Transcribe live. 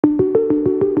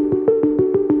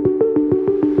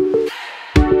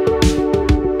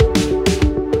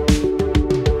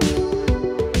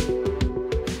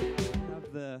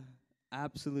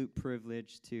absolute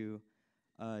privilege to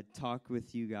talk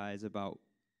with you guys about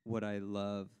what I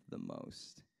love the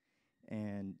most.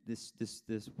 And this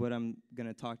what I'm going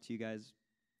to talk to you guys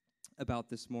about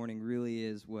this morning really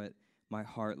is what my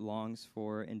heart longs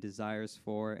for and desires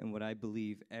for, and what I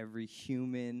believe every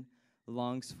human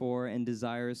longs for and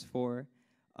desires for.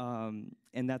 And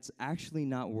that's actually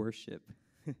not worship.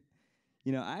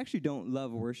 I actually don't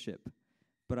love worship,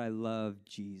 but I love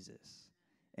Jesus.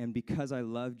 And because I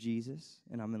love Jesus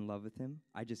and I'm in love with him,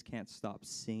 I just can't stop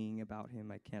singing about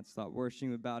him. I can't stop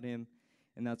worshiping about him.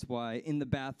 And that's why in the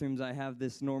bathrooms I have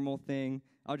this normal thing.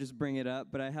 I'll just bring it up.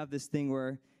 But I have this thing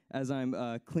where as I'm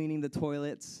cleaning the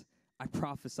toilets, I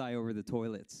prophesy over the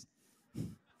toilets.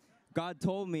 God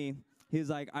told me, he was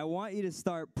like, I want you to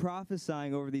start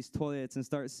prophesying over these toilets and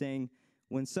start saying,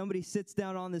 when somebody sits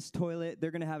down on this toilet,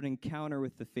 they're going to have an encounter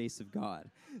with the face of God.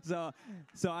 So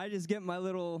I just get my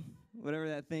little, whatever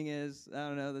that thing is, I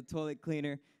don't know, the toilet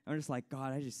cleaner. I'm just like,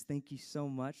 God, I just thank you so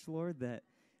much, Lord, that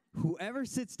whoever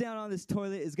sits down on this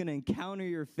toilet is going to encounter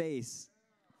your face.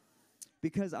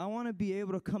 Because I want to be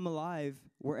able to come alive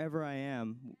wherever I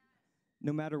am,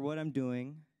 no matter what I'm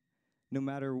doing, no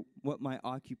matter what my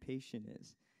occupation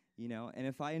is. And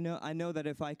if I know that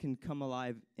if I can come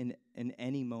alive in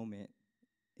any moment,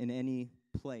 in any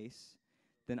place,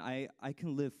 then I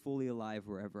can live fully alive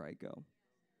wherever I go.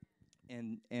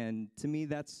 And to me,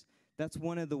 that's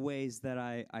one of the ways that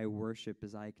I worship,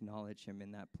 is I acknowledge him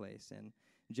in that place. And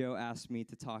Joe asked me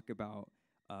to talk about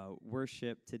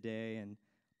worship today, and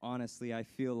honestly, I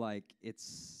feel like it's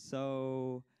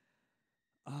so,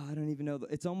 I don't even know,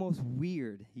 it's almost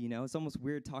weird, It's almost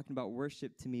weird talking about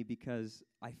worship to me, because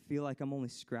I feel like I'm only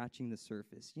scratching the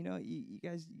surface. You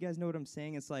guys know what I'm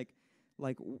saying? It's like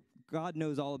God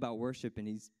knows all about worship, and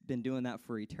he's been doing that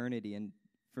for eternity. And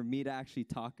for me to actually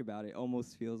talk about it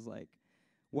almost feels like,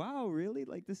 wow, really?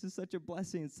 Like, this is such a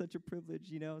blessing. It's such a privilege,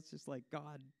 It's just like,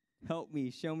 God, help me,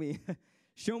 show me,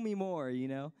 show me more,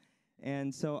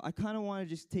 And so I kind of want to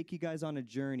just take you guys on a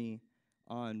journey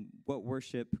on what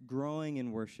growing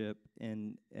in worship,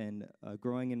 and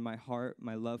growing in my heart,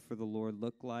 my love for the Lord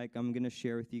look like. I'm going to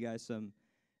share with you guys some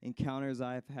encounters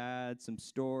I've had, some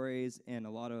stories, and a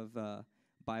lot of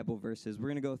Bible verses. We're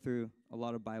going to go through a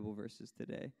lot of Bible verses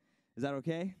today. Is that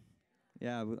okay?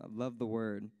 Yeah, I love the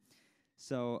word.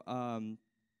 So, I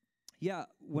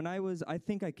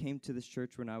think I came to this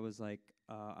church when I was like,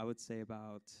 I would say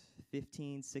about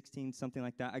 15, 16, something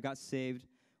like that. I got saved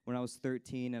when I was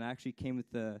 13, and I actually came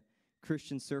with the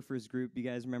Christian Surfers group. You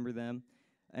guys remember them?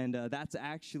 And that's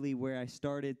actually where I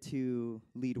started to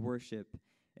lead worship.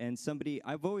 And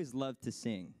I've always loved to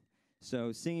sing.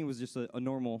 So singing was just a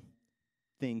normal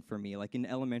thing for me. Like in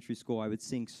elementary school, I would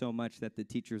sing so much that the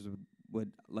teachers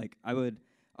would I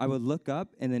would look up,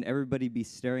 and then everybody be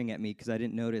staring at me because I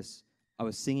didn't notice I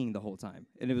was singing the whole time,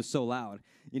 and it was so loud.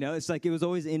 It's like it was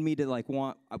always in me to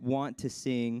want to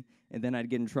sing, and then I'd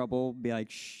get in trouble, be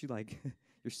like, shh, like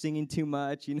you're singing too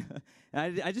much, And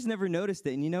I just never noticed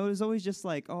it, and it was always just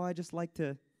like, oh, I just like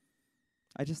to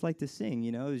sing,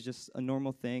 It was just a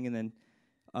normal thing. And then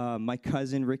my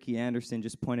cousin Ricky Anderson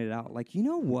just pointed out, like, you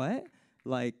know what,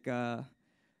 like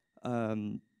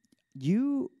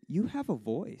you have a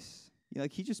voice.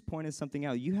 Like, he just pointed something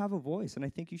out. You have a voice, and I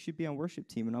think you should be on worship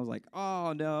team. And I was like,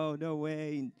 oh, no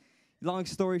way. And long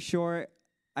story short,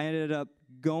 I ended up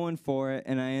going for it,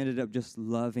 and I ended up just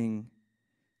loving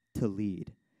to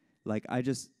lead. Like, I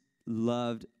just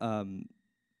loved,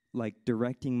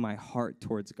 directing my heart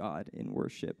towards God in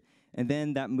worship. And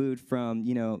then that moved from,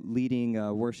 leading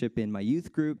worship in my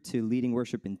youth group to leading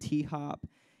worship in T-Hop.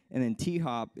 And then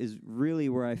T-Hop is really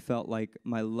where I felt like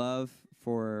my love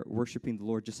for worshiping the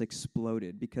Lord just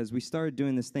exploded, because we started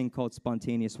doing this thing called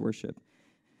spontaneous worship.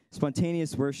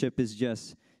 Spontaneous worship is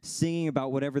just singing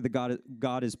about whatever the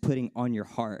God is putting on your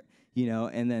heart,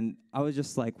 And then I was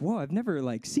just like, whoa, I've never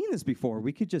seen this before.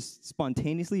 We could just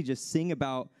spontaneously just sing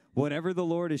about whatever the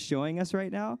Lord is showing us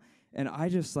right now. And I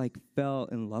just fell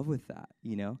in love with that,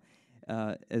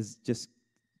 as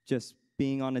just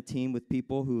being on a team with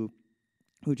people who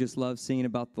just love singing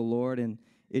about the Lord. And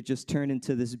it just turned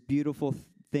into this beautiful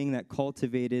thing that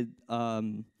cultivated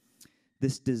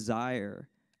this desire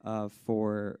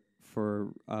for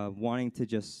wanting to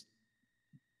just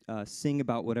sing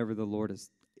about whatever the Lord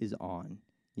is on,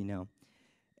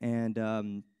 And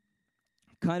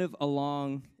kind of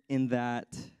along in that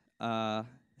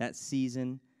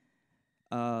season,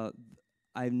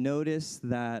 I've noticed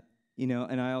that,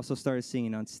 and I also started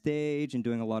singing on stage and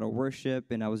doing a lot of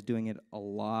worship, and I was doing it a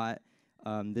lot.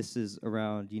 This is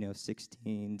around,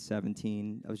 16,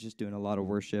 17. I was just doing a lot of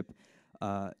worship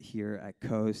here at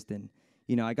Coast, and,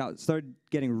 I started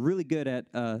getting really good at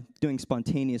doing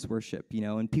spontaneous worship,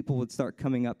 and people would start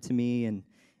coming up to me and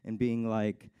being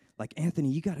like, Anthony,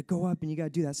 you got to go up and you got to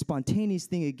do that spontaneous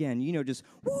thing again.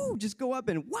 Just go up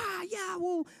and, wow, yeah,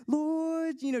 well,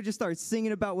 Lord, just start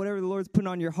singing about whatever the Lord's putting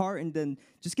on your heart, and then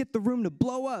just get the room to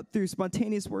blow up through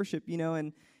spontaneous worship,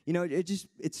 and,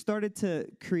 it started to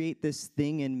create this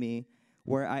thing in me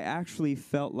where I actually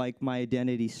felt like my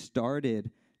identity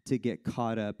started to get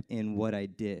caught up in what I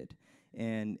did.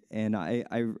 And I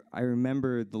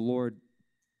remember the Lord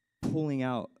pulling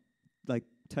out, like,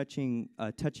 touching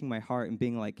my heart and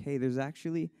being like, hey, there's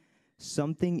actually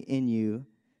something in you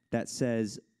that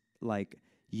says, like,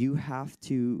 you have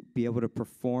to be able to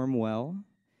perform well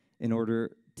in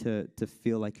order to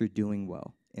feel like you're doing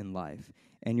well in life.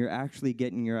 And you're actually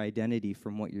getting your identity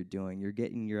from what you're doing. You're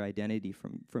getting your identity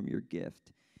from your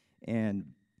gift. And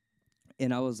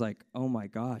I was like, oh my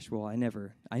gosh, well, I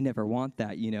never want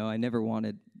that, I never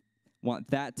want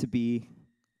that to be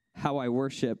how I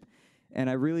worship. And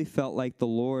I really felt like the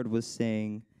Lord was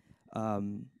saying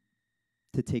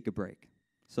to take a break.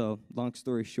 So long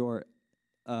story short,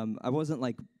 I wasn't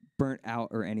like burnt out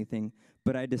or anything,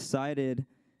 but I decided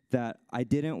that I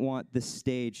didn't want the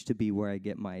stage to be where I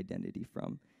get my identity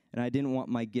from. And I didn't want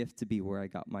my gift to be where I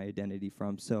got my identity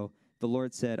from. So the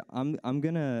Lord said, I'm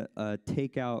going to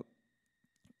take out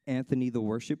Anthony the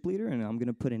worship leader, and I'm going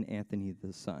to put in Anthony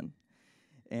the son.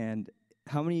 And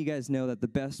how many of you guys know that the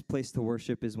best place to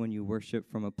worship is when you worship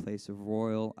from a place of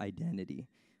royal identity?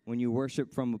 When you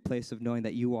worship from a place of knowing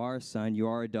that you are a son, you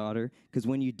are a daughter. Because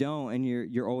when you don't, and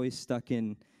you're always stuck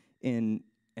in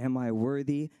am I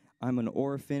worthy? I'm an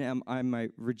orphan. Am I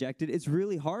rejected? It's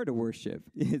really hard to worship.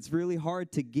 It's really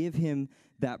hard to give him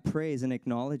that praise and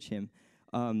acknowledge him.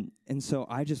 And so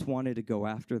I just wanted to go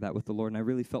after that with the Lord, and I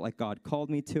really felt like God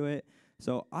called me to it.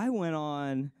 So I went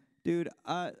on, dude,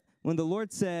 when the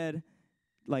Lord said,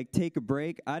 like, take a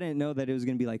break, I didn't know that it was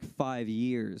going to be like 5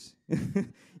 years.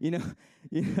 There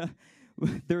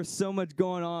was so much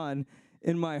going on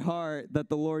in my heart that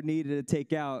the Lord needed to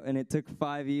take out, and it took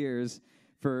 5 years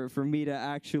for me to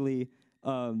actually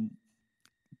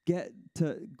get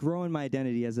to grow in my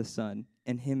identity as a son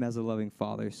and him as a loving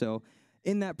father. So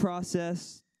in that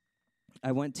process,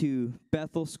 I went to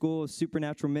Bethel School of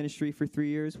Supernatural Ministry for 3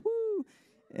 years. Woo!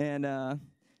 And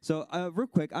so real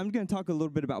quick, I'm going to talk a little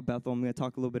bit about Bethel. I'm going to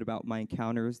talk a little bit about my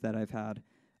encounters that I've had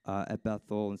at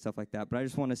Bethel and stuff like that. But I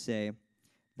just want to say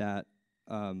that,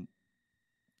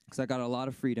 because I got a lot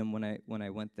of freedom when I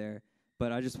went there.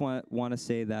 But I just want to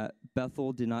say that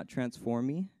Bethel did not transform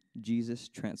me. Jesus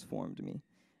transformed me.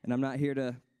 And I'm not here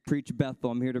to preach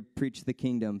Bethel. I'm here to preach the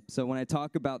kingdom. So when I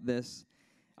talk about this,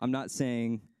 I'm not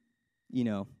saying,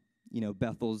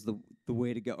 Bethel's the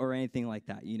way to go or anything like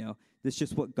that. It's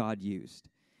just what God used.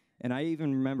 And I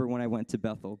even remember when I went to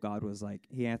Bethel, God was like,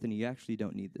 hey, Anthony, you actually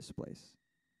don't need this place,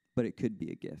 but it could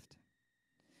be a gift.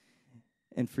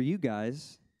 And for you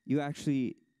guys, you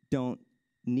actually don't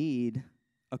need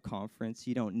a conference.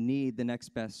 You don't need the next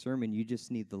best sermon. You just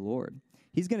need the Lord.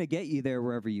 He's going to get you there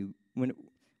wherever he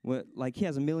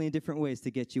has a million different ways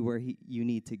to get you where you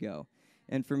need to go.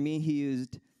 And for me, he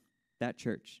used that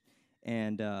church.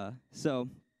 And so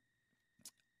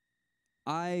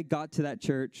I got to that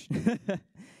church,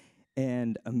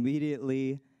 and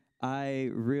immediately I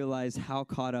realized how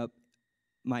caught up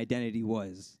my identity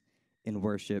was in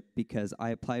worship, because I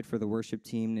applied for the worship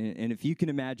team. And if you can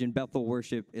imagine, Bethel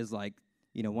worship is like,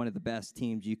 one of the best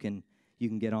teams you can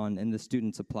get on, and the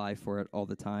students apply for it all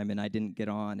the time, and I didn't get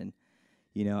on. And,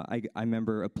 I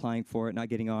remember applying for it, not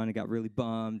getting on, and got really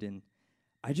bummed. And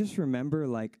I just remember,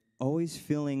 like, always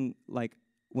feeling like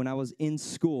when I was in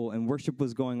school and worship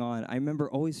was going on, I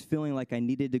remember always feeling like I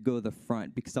needed to go to the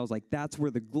front, because I was like, that's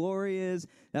where the glory is,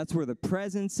 that's where the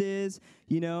presence is,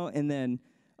 and then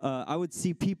I would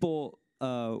see people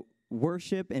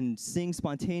worship and sing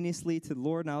spontaneously to the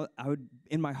Lord, and I would,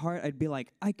 in my heart, I'd be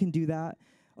like, I can do that.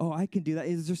 Oh, I can do that.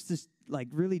 It's just this, like,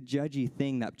 really judgy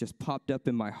thing that just popped up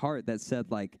in my heart that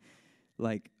said, like,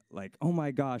 oh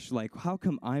my gosh, like, how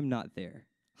come I'm not there?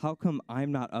 How come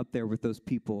I'm not up there with those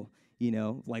people?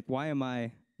 Like, why am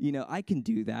I, I can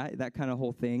do that kind of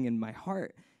whole thing. And my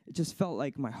heart, it just felt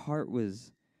like my heart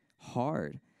was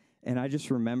hard. And I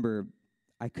just remember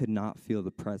I could not feel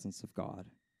the presence of God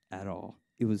at all.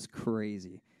 It was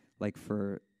crazy, like,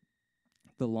 for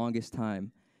the longest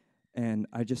time. And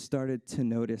I just started to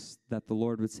notice that the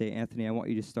Lord would say, Anthony, I want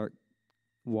you to start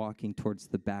walking towards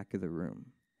the back of the room.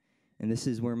 And this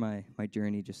is where my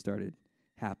journey just started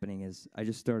happening, is I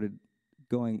just started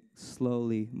going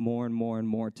slowly more and more and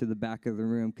more to the back of the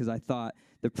room, because I thought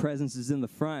the presence is in the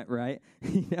front, right?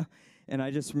 And I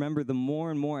just remember the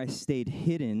more and more I stayed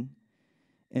hidden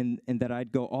and that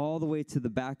I'd go all the way to the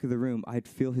back of the room, I'd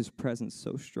feel his presence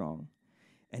so strong.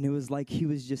 And it was like he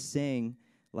was just saying,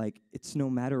 like, it's no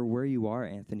matter where you are,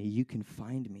 Anthony, you can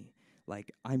find me.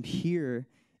 Like, I'm here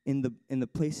in the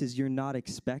places you're not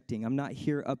expecting. I'm not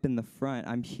here up in the front.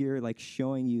 I'm here, like,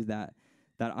 showing you that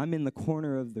I'm in the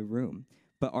corner of the room.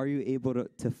 But are you able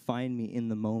to find me in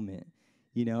the moment?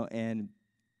 You know, and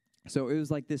so it was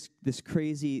like this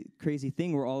crazy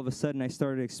thing where all of a sudden I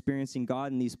started experiencing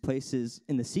God in these places,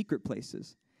 in the secret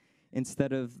places,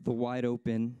 instead of the wide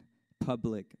open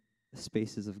public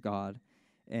spaces of God.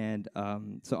 And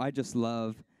so I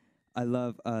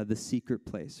love the secret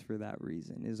place for that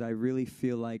reason, is I really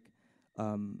feel like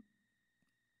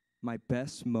my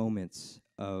best moments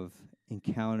of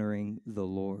encountering the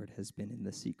Lord has been in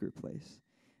the secret place.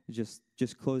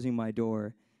 Just closing my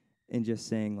door and just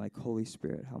saying, like, Holy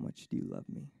Spirit, how much do you love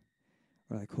me?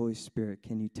 Or like, Holy Spirit,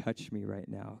 can you touch me right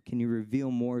now? Can you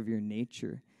reveal more of your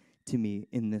nature to me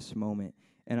in this moment?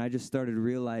 And I just started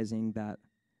realizing that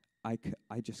I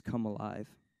just come alive.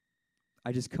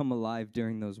 I just come alive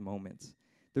during those moments.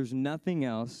 There's nothing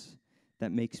else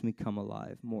that makes me come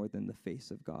alive more than the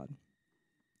face of God.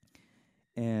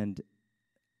 And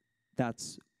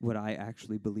that's what I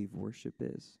actually believe worship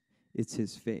is. It's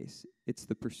his face. It's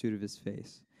the pursuit of his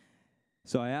face.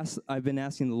 So I've been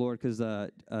asking the Lord, because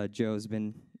Joe's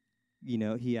been,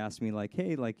 he asked me, like,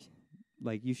 hey, like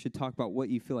you should talk about what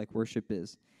you feel like worship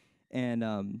is. And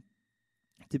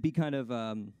to be kind of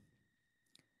to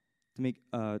make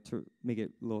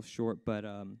it a little short, but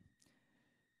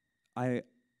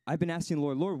I've been asking the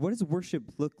Lord, what does worship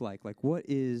look like? Like, what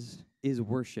is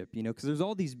worship? Because there's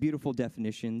all these beautiful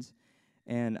definitions,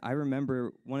 and I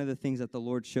remember one of the things that the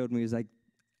Lord showed me is like,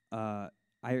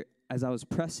 as I was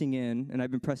pressing in, and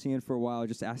I've been pressing in for a while,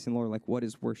 just asking the Lord, like, what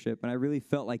is worship? And I really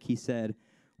felt like he said,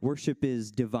 worship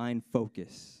is divine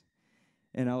focus.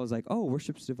 And I was like, oh,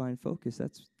 worship's divine focus.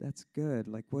 That's good.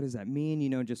 Like, what does that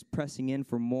mean? Just pressing in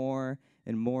for more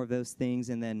and more of those things.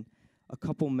 And then a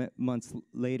couple months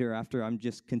later, after I'm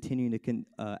just continuing to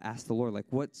ask the Lord, like,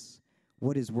 what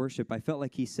is worship? I felt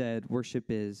like he said, worship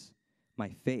is my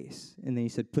face. And then he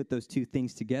said, put those two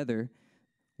things together.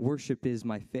 Worship is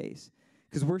my face.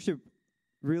 Because worship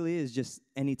really is just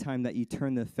any time that you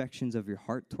turn the affections of your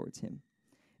heart towards him.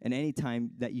 And any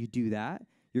time that you do that,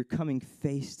 you're coming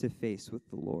face to face with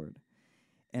the Lord.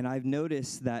 And I've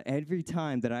noticed that every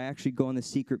time that I actually go in the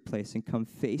secret place and come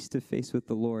face to face with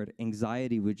the Lord,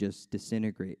 anxiety would just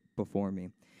disintegrate before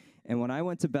me. And when I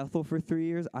went to Bethel for 3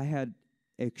 years, I had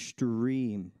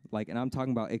extreme, and I'm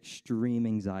talking about extreme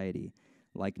anxiety,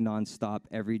 like nonstop,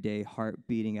 every day, heart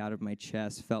beating out of my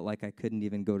chest, felt like I couldn't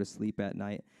even go to sleep at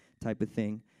night type of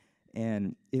thing.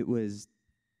 And it was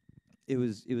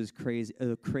crazy,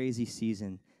 a crazy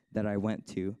season that I went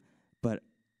to. But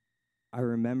I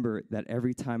remember that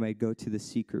every time I'd go to the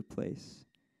secret place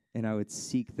and I would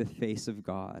seek the face of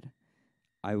God,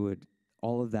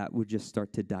 all of that would just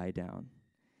start to die down.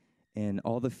 And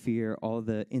all the fear, all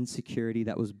the insecurity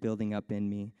that was building up in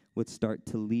me would start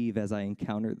to leave as I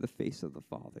encountered the face of the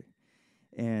Father.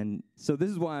 And so this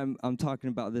is why I'm talking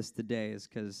about this today, is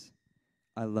because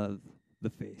I love the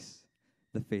face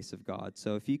of God.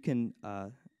 So if you can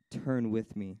turn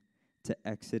with me to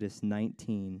Exodus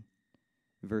 19,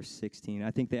 verse 16. I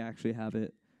think they actually have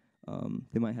it.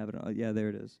 They might have it. Yeah, there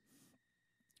it is.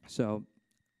 So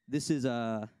this is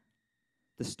the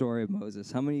story of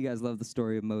Moses. How many of you guys love the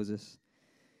story of Moses?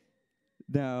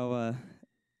 Now,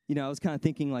 I was kind of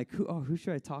thinking, like, who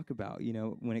should I talk about,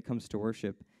 when it comes to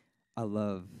worship? I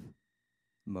love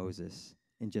Moses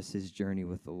and just his journey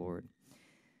with the Lord.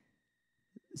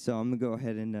 So I'm going to go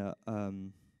ahead and,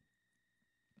 I'm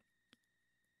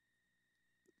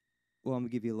going to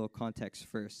give you a little context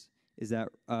first, is that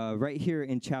right here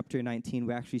in chapter 19,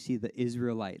 we actually see the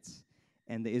Israelites,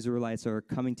 and the Israelites are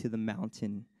coming to the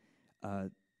mountain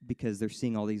because they're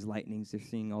seeing all these lightnings, they're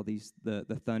seeing all these,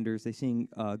 the thunders, they're seeing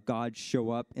God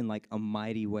show up in like a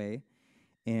mighty way,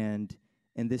 and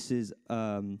this is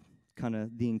kind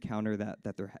of the encounter that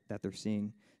they're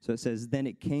seeing. So it says, then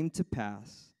it came to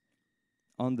pass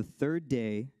on the third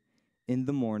day in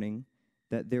the morning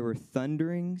that there were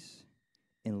thunderings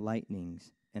and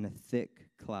lightnings and a thick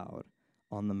cloud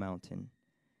on the mountain.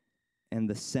 And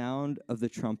the sound of the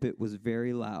trumpet was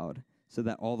very loud, so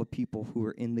that all the people who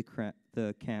were in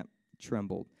the camp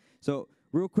trembled. So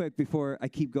real quick, before I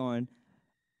keep going,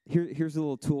 here's a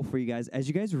little tool for you guys. As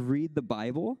you guys read the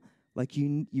Bible, like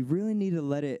you really need to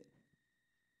let it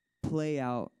play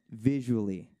out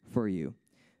visually for you.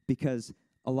 Because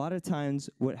a lot of times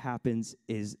what happens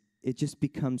is it just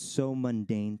becomes so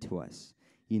mundane to us,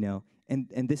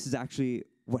 And this is actually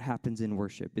what happens in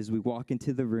worship, is we walk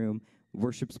into the room,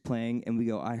 worship's playing, and we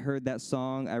go, I heard that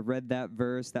song, I read that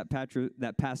verse, that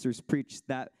pastor's preached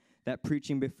that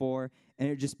preaching before, and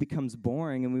it just becomes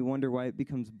boring, and we wonder why it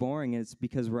becomes boring, and it's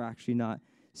because we're actually not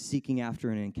seeking after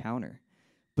an encounter.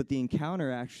 But the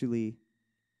encounter actually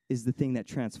is the thing that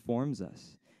transforms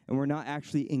us. And we're not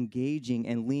actually engaging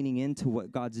and leaning into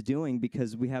what God's doing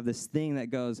because we have this thing that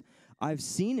goes, I've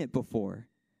seen it before,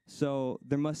 so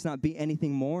there must not be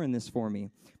anything more in this for me.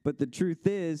 But the truth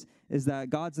is that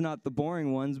God's not the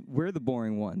boring ones, we're the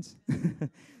boring ones.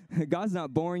 God's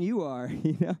not boring, you are,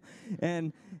 you know?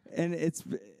 And it's,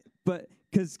 but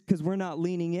because we're not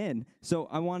leaning in. So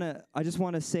I just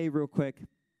want to say real quick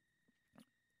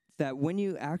that when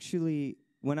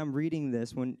I'm reading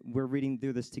this, when we're reading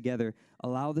through this together,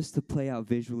 allow this to play out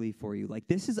visually for you. Like,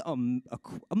 this is a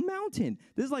mountain.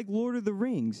 This is like Lord of the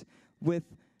Rings with,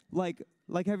 like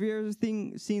have you ever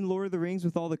seen Lord of the Rings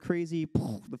with all the crazy,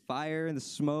 the fire and the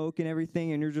smoke and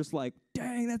everything, and you're just like,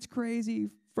 dang, that's crazy.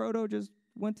 Frodo just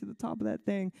went to the top of that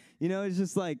thing. You know, it's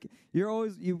just like, you're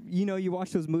always, you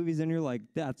watch those movies and you're like,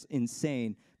 that's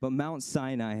insane. But Mount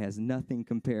Sinai has nothing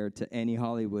compared to any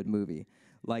Hollywood movie.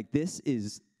 Like, this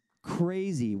is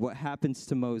crazy what happens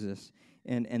to Moses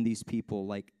and these people.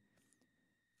 Like,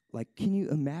 can you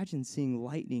imagine seeing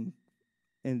lightning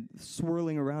and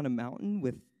swirling around a mountain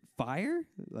with fire?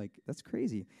 Like, that's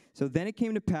crazy. So then it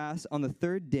came to pass on the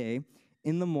third day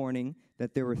in the morning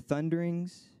that there were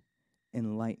thunderings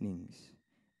and lightnings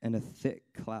and a thick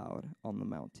cloud on the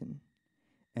mountain.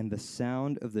 And the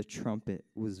sound of the trumpet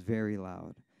was very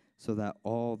loud, so that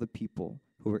all the people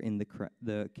who were in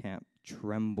the camp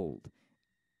trembled.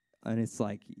 And it's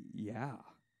like, yeah,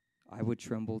 I would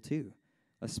tremble too,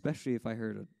 especially if I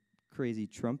heard a crazy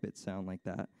trumpet sound like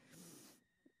that.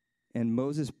 And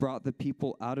Moses brought the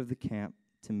people out of the camp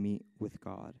to meet with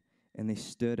God, and they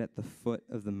stood at the foot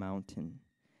of the mountain.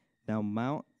 Now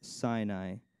Mount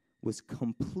Sinai was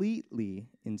completely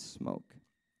in smoke,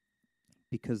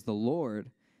 because the Lord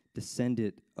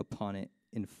descended upon it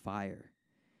in fire.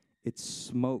 Its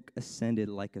smoke ascended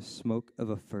like a smoke of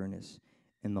a furnace,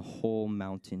 and the whole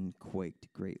mountain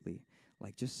quaked greatly.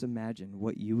 Like, just imagine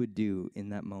what you would do in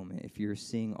that moment if you're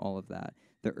seeing all of that.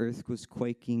 The earth was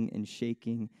quaking and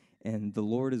shaking, and the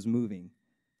Lord is moving.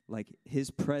 Like,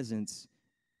 his presence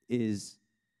is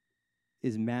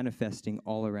manifesting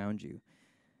all around you.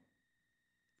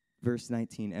 Verse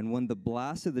 19, and when the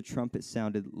blast of the trumpet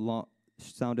sounded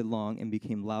long and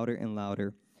became louder and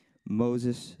louder,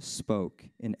 Moses spoke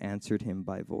and answered him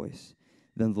by voice.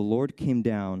 Then the Lord came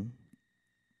down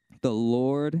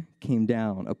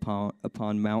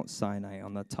upon Mount Sinai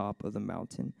on the top of the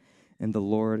mountain, and the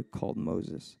Lord called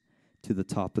Moses to the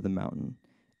top of the mountain,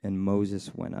 and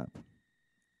Moses went up.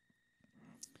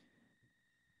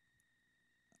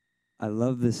 I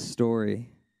love this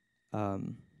story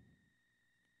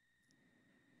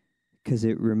because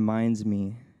it reminds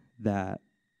me that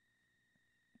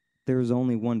there was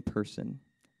only one person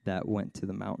that went to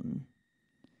the mountain.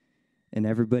 And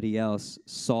everybody else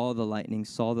saw the lightning,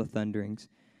 saw the thunderings.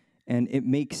 And it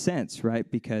makes sense, right?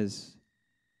 Because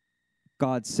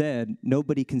God said,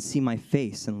 nobody can see my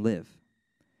face and live.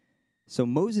 So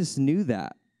Moses knew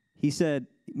that.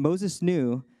 Moses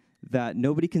knew that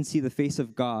nobody can see the face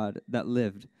of God that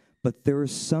lived. But there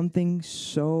was something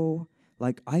so,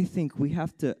 I think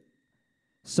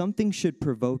something should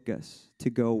provoke us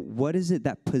to go, what is it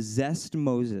that possessed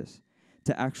Moses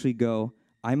to actually go,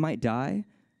 I might die,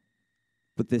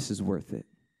 but this is worth it.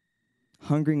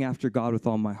 Hungering after God with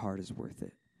all my heart is worth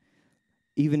it.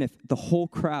 Even if the whole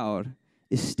crowd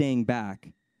is staying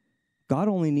back, God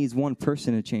only needs one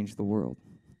person to change the world.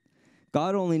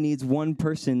 God only needs one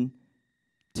person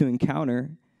to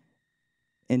encounter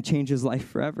and change his life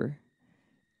forever.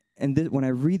 And when I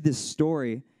read this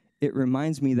story, it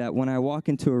reminds me that when I walk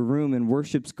into a room and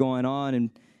worship's going on,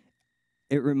 and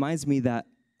it reminds me that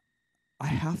I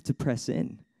have to press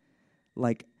in.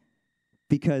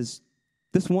 Because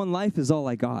this one life is all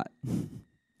I got.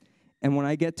 And when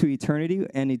I get to eternity,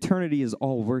 and eternity is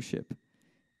all worship.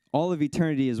 All of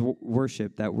eternity is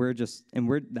worship that we're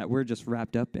just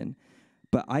wrapped up in.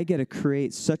 But I get to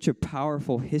create such a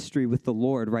powerful history with the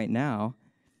Lord right now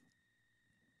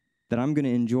that I'm going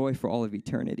to enjoy for all of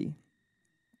eternity.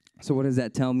 So what does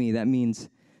that tell me? That means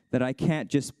that I can't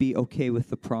just be okay with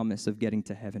the promise of getting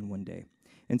to heaven one day.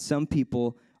 And some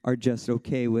people are just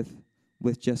okay with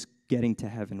just getting to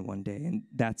heaven one day, and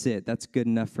that's it. That's good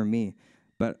enough for me.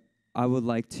 But I would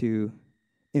like to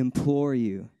implore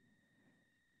you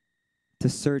to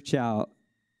search out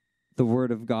the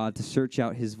Word of God, to search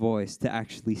out his voice, to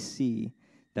actually see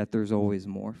that there's always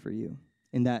more for you,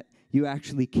 and that You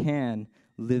actually can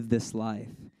live this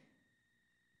life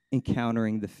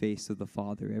encountering the face of the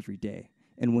Father every day.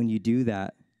 And when you do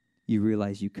that, you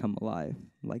realize you come alive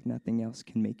like nothing else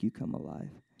can make you come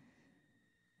alive.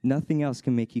 Nothing else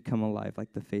can make you come alive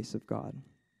like the face of God.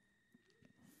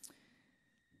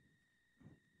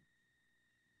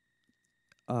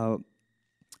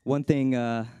 One thing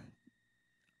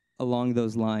along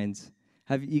those lines,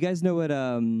 have you guys know what?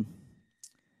 I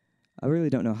really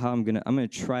don't know how I'm gonna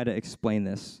try to explain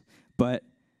this, but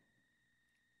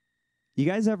you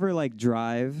guys ever like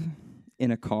drive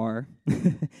in a car,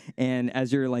 and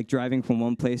as you're like driving from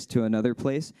one place to another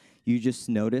place, you just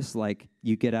notice like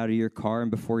you get out of your car,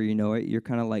 and before you know it, you're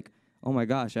kind of like, oh my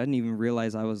gosh, I didn't even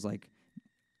realize I was like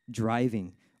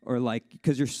driving. Or like,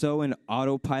 because you're so in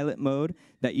autopilot mode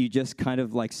that you just kind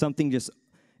of like something just,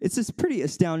 it's this pretty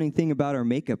astounding thing about our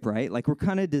makeup, right? Like we're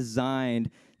kind of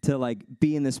designed to like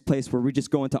be in this place where we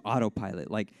just go into autopilot.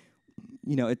 Like,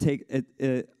 you know,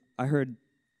 I heard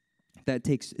that it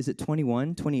takes, is it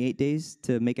 28 days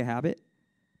to make a habit?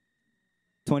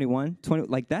 20,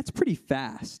 like that's pretty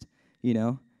fast, you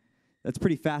know? That's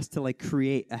pretty fast to like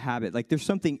create a habit. Like there's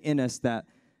something in us that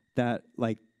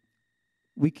like,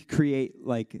 we could create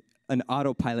like an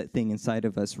autopilot thing inside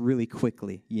of us really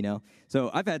quickly, you know? So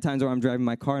I've had times where I'm driving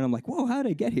my car and I'm like, whoa, how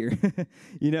did I get here?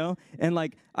 You know? And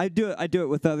like, I do it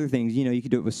with other things, you know, you can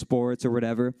do it with sports or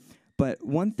whatever. But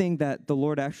one thing that the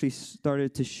Lord actually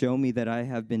started to show me that I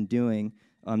have been doing,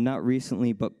 not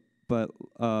recently, but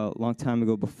a long time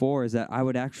ago before, is that I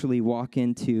would actually walk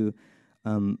into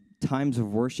times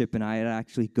of worship and I'd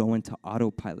actually go into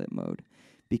autopilot mode,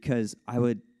 because I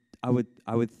would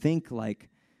think like,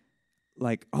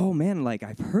 oh man, like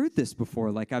I've heard this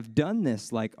before, like I've done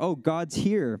this, like, oh, God's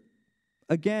here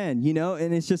again, you know?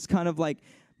 And it's just kind of like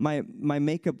my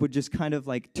makeup would just kind of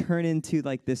like turn into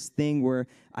like this thing where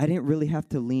I didn't really have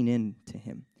to lean into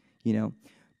him, you know?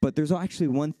 But there's actually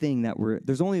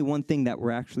there's only one thing that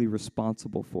we're actually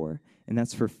responsible for, and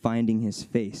that's for finding his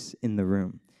face in the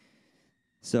room.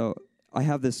 So I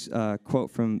have this quote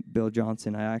from Bill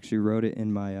Johnson. I actually wrote it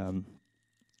in my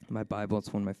Bible.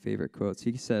 It's one of my favorite quotes.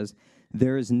 He says,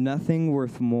 "There is nothing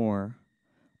worth more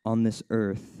on this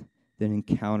earth than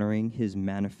encountering his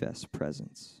manifest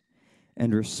presence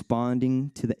and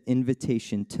responding to the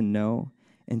invitation to know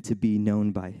and to be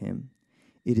known by him.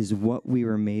 It is what we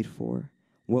were made for,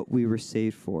 what we were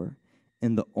saved for,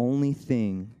 and the only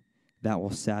thing that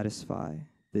will satisfy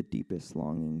the deepest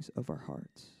longings of our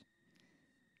hearts."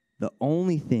 The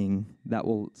only thing that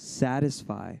will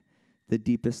satisfy the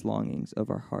deepest longings of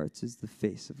our hearts is the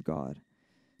face of God.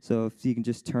 So if you can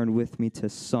just turn with me to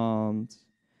Psalms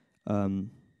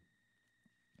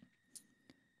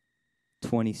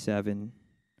 27,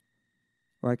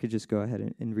 or I could just go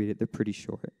ahead and read it. They're pretty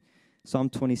short. Psalm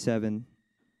 27,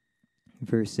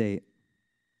 verse 8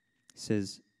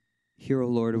 says, "Hear, O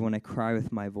Lord, when I cry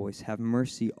with my voice. Have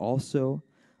mercy also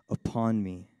upon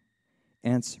me.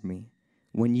 Answer me.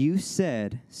 When you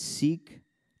said, 'Seek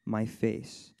my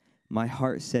face,' my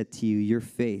heart said to you, 'Your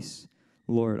face,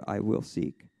 Lord, I will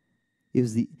seek.'" It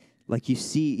was like you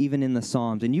see even in the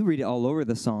Psalms, and you read it all over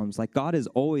the Psalms, like God is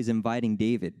always inviting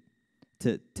David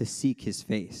to seek his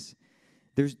face.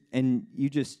 And you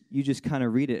just kind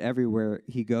of read it everywhere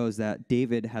he goes, that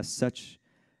David has such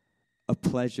a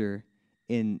pleasure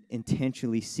in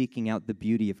intentionally seeking out the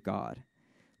beauty of God.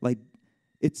 Like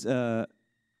that's one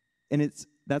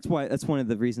of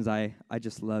the reasons I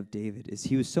just love David, is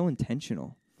he was so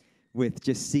intentional with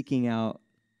just seeking out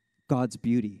God's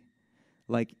beauty.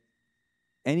 Like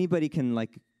anybody can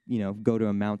like, you know, go to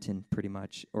a mountain pretty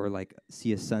much, or like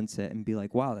see a sunset and be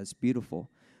like, wow, that's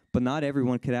beautiful. But not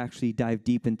everyone could actually dive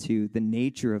deep into the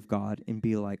nature of God and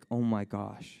be like, oh my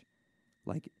gosh,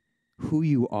 like who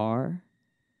you are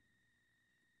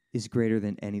is greater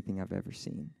than anything I've ever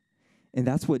seen. And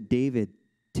that's what David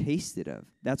tasted of.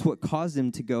 That's what caused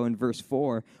him to go in verse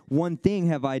 4, "One thing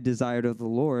have I desired of the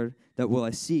Lord, that will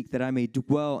I seek, that I may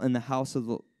dwell in the house of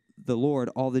the Lord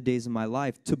all the days of my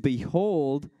life, to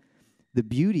behold the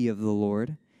beauty of the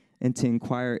Lord and to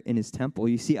inquire in his temple."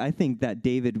 You see, I think that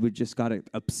David would just got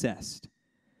obsessed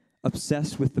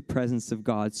with the presence of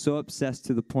God, so obsessed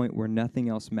to the point where nothing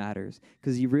else matters,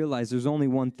 because he realized there's only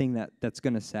one thing that's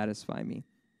going to satisfy me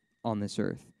on this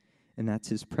earth, and that's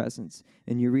his presence.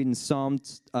 And you read in Psalm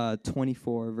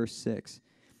 24, verse 6,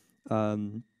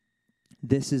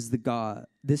 this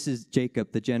is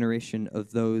Jacob, the generation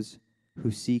of those who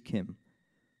seek him,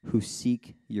 who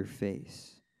seek your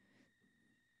face.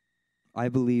 I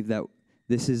believe that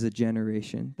this is a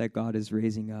generation that God is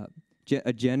raising up,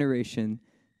 a generation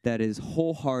that is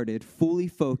wholehearted, fully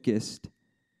focused,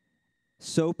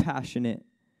 so passionate,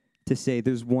 to say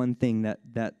there's one thing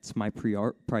that's my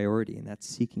priority, and that's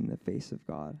seeking the face of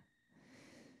God.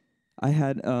 I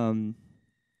had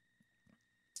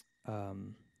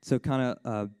so kind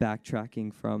of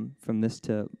backtracking from this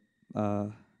to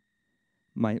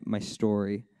my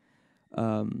story.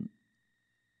 I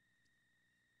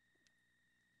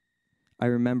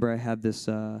remember I had this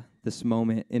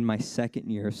moment in my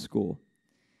second year of school.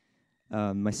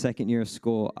 My second year of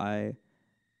school, I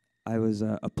was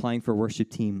applying for worship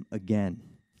team again,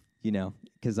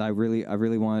 because I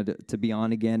really wanted to be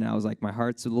on again. And I was like, my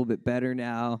heart's a little bit better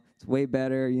now. It's way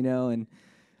better, and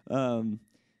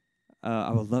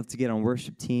I would love to get on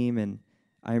worship team. And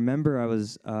I remember I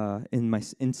was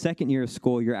in second year of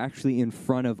school. You're actually in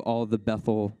front of all the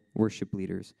Bethel worship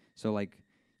leaders. So like,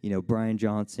 Brian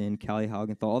Johnson, Callie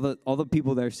Haugenthal, all the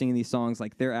people that are singing these songs,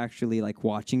 like they're actually like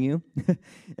watching you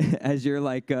as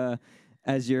you're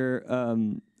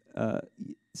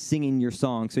singing your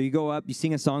song. So you go up, you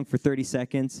sing a song for 30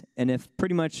 seconds, and if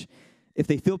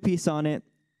they feel peace on it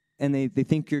and they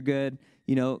think you're good,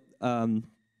 you'll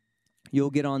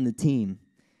get on the team.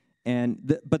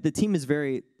 But the team is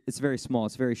very small.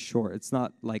 It's very short. It's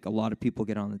not like a lot of people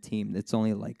get on the team. It's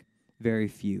only like very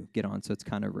few get on, so it's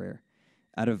kind of rare.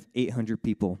 Out of 800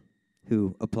 people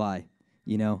who apply,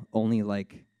 only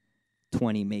like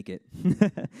 20 make it,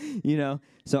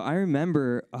 So I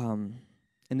remember,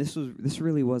 and this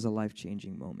really was a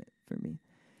life-changing moment for me,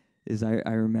 is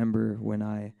I remember when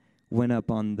I went up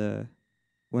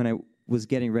when I was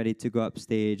getting ready to go up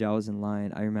stage, I was in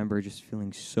line, I remember just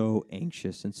feeling so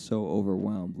anxious and so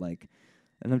overwhelmed,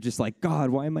 and I'm just like, God,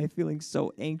 why am I feeling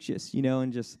so anxious,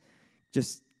 and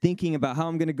just thinking about how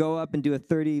I'm going to go up and do a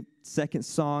 30-second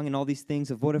song and all these things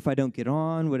of what if I don't get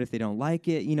on, what if they don't like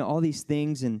it, all these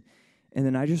things. And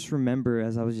then I just remember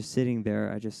as I was just sitting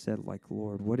there, I just said, like,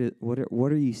 Lord,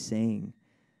 what are you saying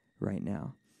right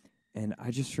now? And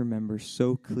I just remember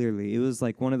so clearly. It was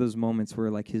like one of those moments where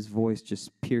like his voice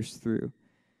just pierced through,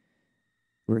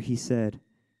 where he said,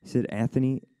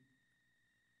 Anthony,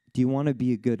 do you want to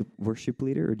be a good worship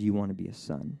leader or do you want to be a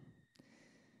son?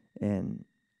 And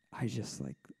I just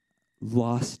like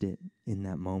lost it in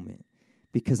that moment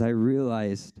because I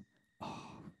realized,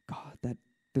 oh God, that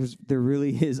there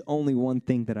really is only one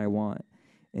thing that I want,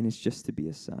 and it's just to be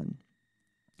a son.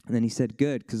 And then he said,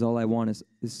 good, because all I want is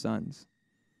sons.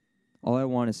 All I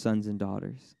want is sons and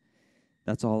daughters.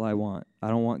 That's all I want. I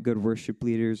don't want good worship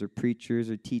leaders or preachers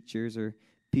or teachers or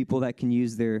people that can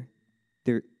use their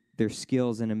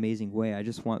skills in an amazing way. I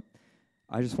just want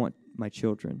my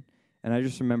children. And I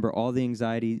just remember all the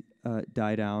anxiety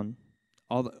died down,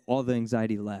 all the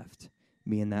anxiety left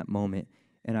me in that moment,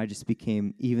 and I just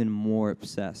became even more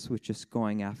obsessed with just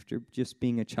going after just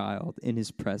being a child in his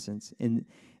presence and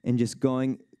just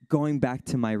going back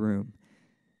to my room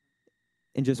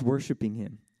and just worshiping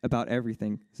him about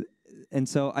everything. And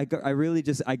so I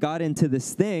got into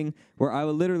this thing where I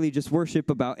would literally just worship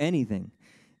about anything,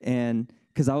 and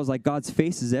because I was like, God's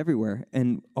face is everywhere.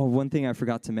 And one thing I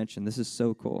forgot to mention, this is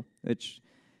so cool.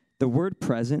 The word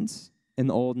presence in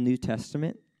the Old and New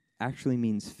Testament actually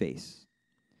means face.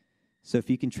 So if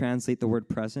you can translate the word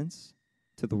presence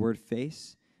to the word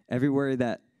face, everywhere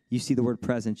that you see the word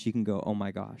presence, you can go, oh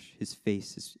my gosh, his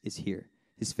face is here.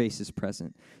 His face is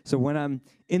present. So when I'm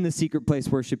in the secret place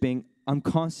worshiping, I'm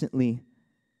constantly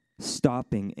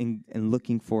stopping and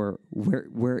looking for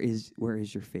where is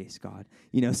your face, God?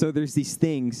 So there's these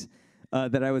things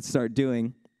that I would start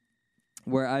doing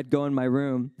where I'd go in my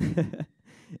room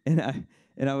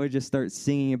and I would just start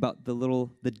singing about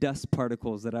the dust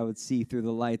particles that I would see through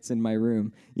the lights in my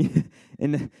room.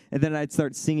 and then I'd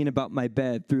start singing about my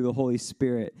bed through the Holy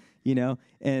Spirit,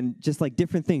 and just like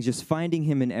different things, just finding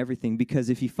him in everything, because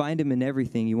if you find him in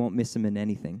everything, you won't miss him in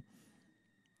anything.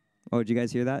 Oh, did you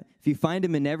guys hear that? If you find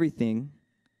him in everything,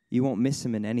 you won't miss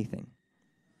him in anything.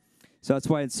 So that's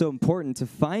why it's so important to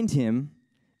find him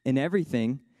in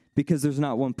everything, because there's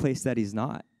not one place that he's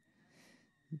not.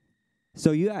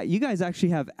 So you guys actually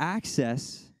have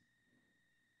access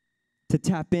to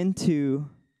tap into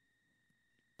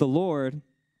the Lord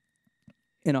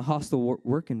in a hostile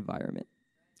work environment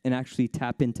and actually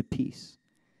tap into peace.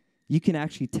 You can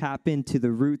actually tap into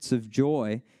the roots of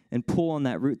joy and pull on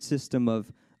that root system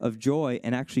of joy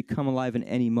and actually come alive in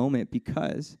any moment,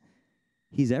 because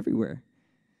he's everywhere.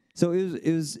 So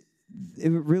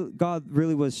God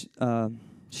really was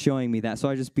showing me that. So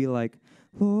I just be like,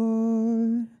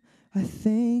 Lord, I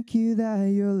thank you that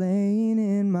you're laying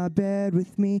in my bed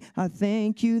with me. I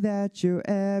thank you that you're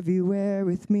everywhere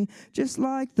with me. Just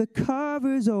like the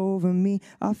covers over me,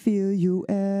 I feel you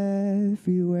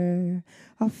everywhere.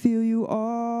 I feel you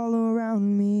all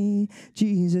around me.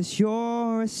 Jesus,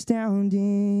 you're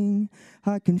astounding.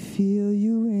 I can feel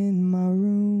you in my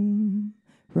room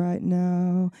right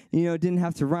now. You know, it didn't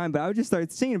have to rhyme, but I would just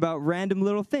start singing about random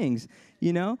little things,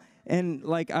 you know? And,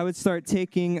 like, I would start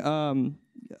taking, can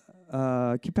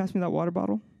you pass me that water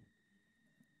bottle?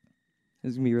 This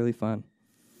is going to be really fun.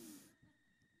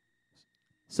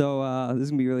 So this is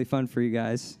going to be really fun for you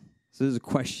guys. So this is a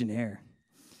questionnaire.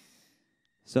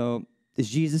 So is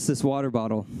Jesus this water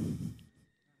bottle?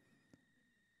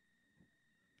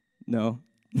 No.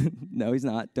 No, he's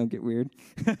not. Don't get weird.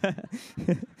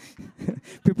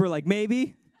 People are like,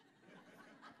 maybe.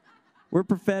 We're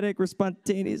prophetic. We're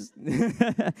spontaneous.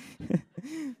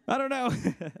 I don't know.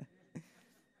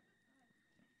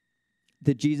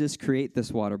 Did Jesus create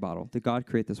this water bottle? Did God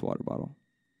create this water bottle?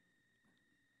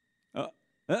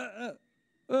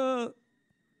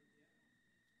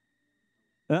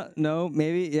 No,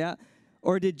 maybe, yeah.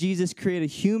 Or did Jesus create a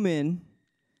human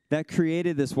that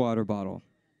created this water bottle?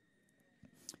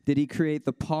 Did he create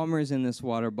the polymers in this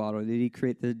water bottle? Did he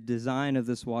create the design of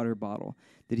this water bottle?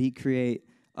 Did he create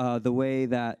the way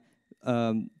that,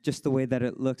 just the way that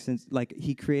it looks? Like,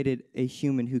 he created a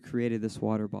human who created this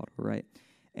water bottle, right?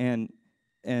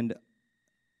 And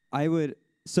I would,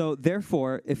 so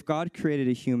therefore, if God created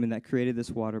a human that created this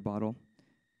water bottle,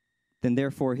 then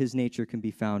therefore his nature can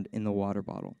be found in the water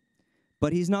bottle.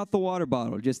 But he's not the water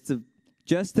bottle, just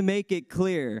to make it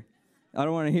clear. I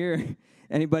don't want to hear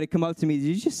anybody come up to me, did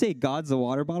you just say God's the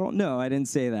water bottle? No, I didn't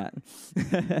say that.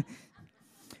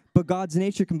 But God's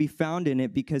nature can be found in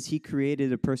it because he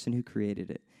created a person who created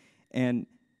it. And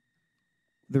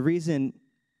the reason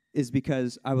is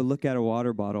because I would look at a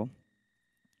water bottle,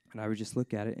 and I would just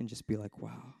look at it and just be like,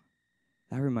 wow,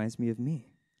 that reminds me of me.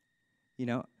 You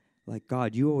know, like,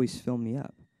 God, you always fill me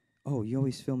up. Oh, you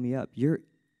always fill me up.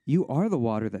 You are the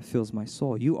water that fills my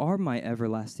soul. You are my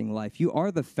everlasting life. You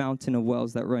are the fountain of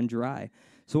wells that run dry.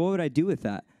 So what would I do with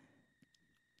that?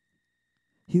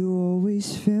 You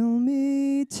always fill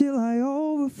me till I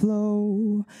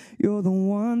overflow. You're the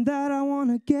one that I want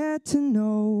to get to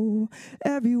know.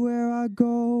 Everywhere I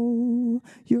go,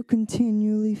 you're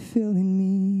continually filling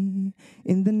me.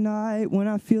 In the night when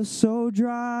I feel so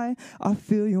dry, I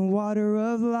feel your water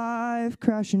of life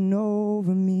crashing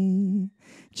over me.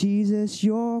 Jesus,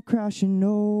 you're crashing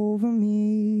over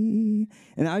me.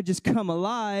 And I just come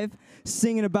alive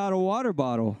singing about a water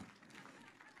bottle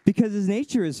because his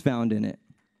nature is found in it.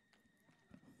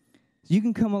 You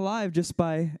can come alive just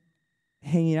by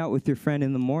hanging out with your friend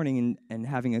in the morning and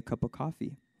having a cup of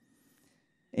coffee.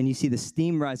 And you see the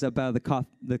steam rise up out of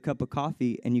the cup of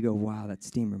coffee, and you go, wow, that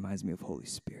steam reminds me of Holy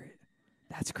Spirit.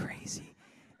 That's crazy.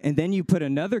 And then you put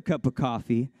another cup of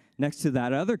coffee next to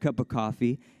that other cup of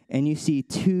coffee, and you see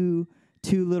two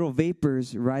little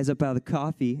vapors rise up out of the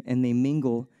coffee, and they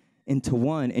mingle into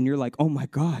one, and you're like, oh my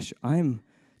gosh, I'm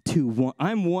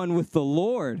one with the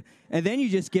Lord. And then you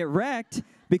just get wrecked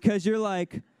because you're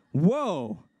like,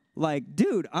 whoa, like,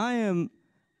 dude, I'm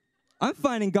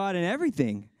finding God in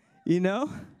everything, you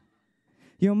know?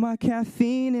 You're my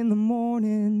caffeine in the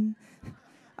morning.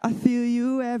 I feel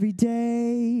you every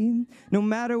day. No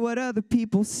matter what other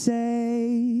people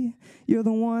say, you're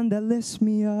the one that lifts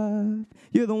me up.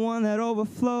 You're the one that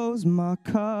overflows my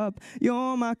cup.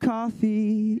 You're my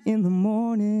coffee in the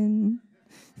morning.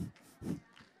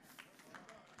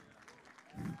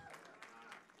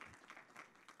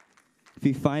 If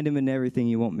you find him in everything,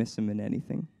 you won't miss him in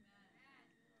anything.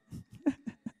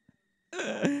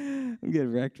 I'm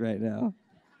getting wrecked right now.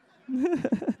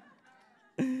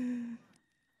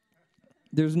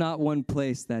 There's not one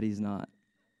place that he's not.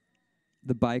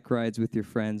 The bike rides with your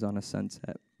friends on a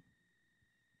sunset,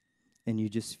 and you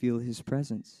just feel his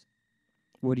presence.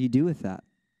 What do you do with that?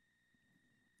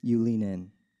 You lean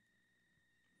in.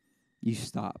 You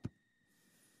stop.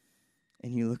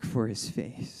 And you look for his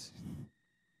face.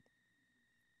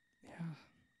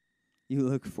 You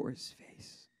look for his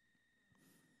face.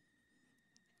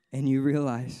 And you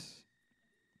realize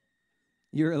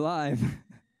you're alive.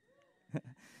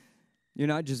 You're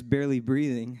not just barely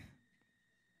breathing.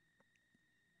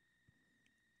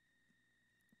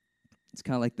 It's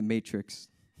kind of like The Matrix.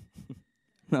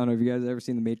 I don't know if you guys have ever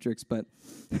seen The Matrix, but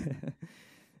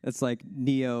it's like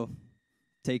Neo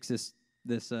takes this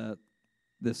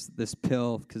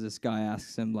pill because this guy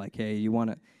asks him, like, hey, do you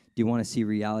want to see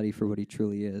reality for what he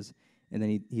truly is? And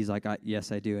then he's like,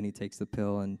 yes, I do. And he takes the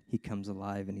pill and he comes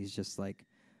alive and he's just like,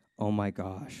 oh my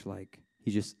gosh. Like,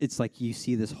 it's like you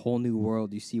see this whole new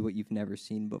world. You see what you've never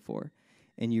seen before.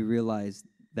 And you realize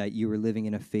that you were living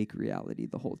in a fake reality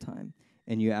the whole time.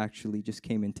 And you actually just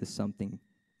came into something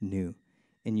new.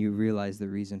 and you realize the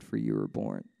reason for you were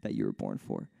born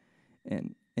for.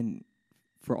 And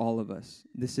for all of us,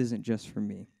 this isn't just for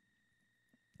me.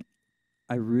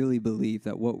 I really believe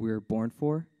that what we were born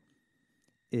for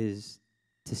is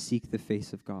to seek the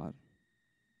face of God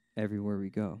everywhere we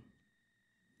go.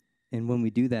 And when we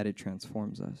do that, it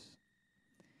transforms us.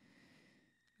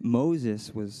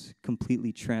 Moses was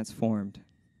completely transformed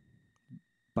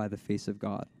by the face of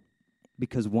God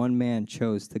because one man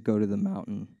chose to go to the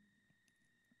mountain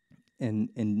and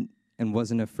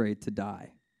wasn't afraid to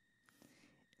die.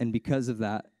 And because of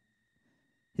that,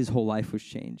 his whole life was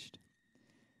changed.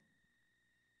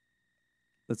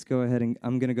 Let's go ahead and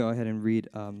I'm going to go ahead and read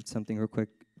something real quick.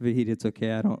 Vahid, it's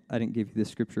okay. I didn't give you the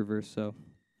scripture verse, so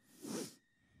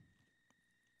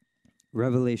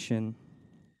Revelation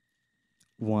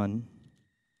 1,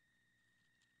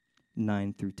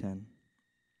 9 through 10.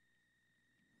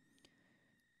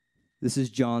 This is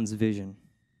John's vision.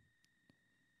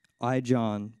 I,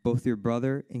 John, both your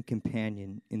brother and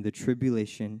companion in the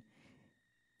tribulation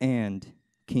and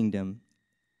kingdom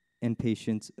and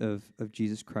patience of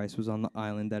Jesus Christ, was on the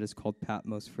island that is called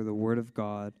Patmos for the word of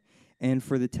God and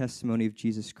for the testimony of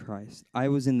Jesus Christ. I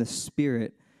was in the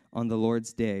Spirit on the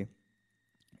Lord's day,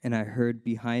 and I heard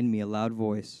behind me a loud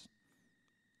voice,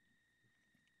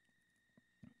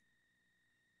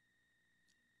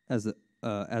 as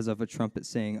of a trumpet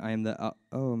saying, I am the...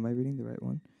 am I reading the right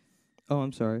one? Oh,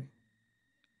 I'm sorry.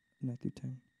 9 through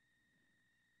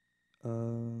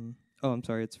 10. I'm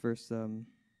sorry. It's verse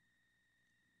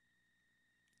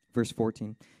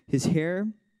 14. His hair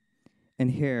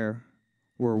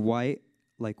were white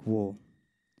like wool,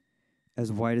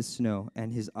 as white as snow,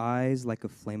 and his eyes like a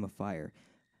flame of fire.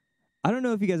 I don't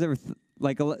know if you guys ever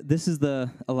this is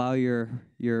the allow your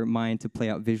mind to play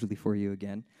out visually for you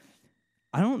again.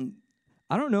 I don't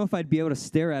know if I'd be able to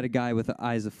stare at a guy with the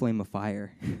eyes of flame of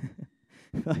fire.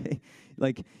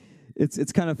 like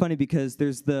it's kind of funny because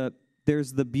there's the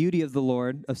beauty of the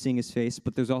Lord of seeing his face,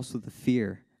 but there's also the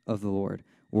fear of the Lord,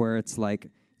 where it's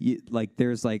there's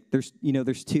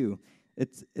two.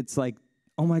 It's like,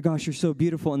 oh my gosh, you're so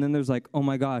beautiful, and then there's like, oh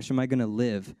my gosh, am I gonna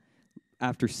live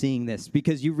after seeing this?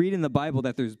 Because you read in the Bible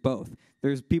that there's both.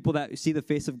 There's people that see the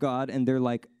face of God and they're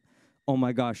like, oh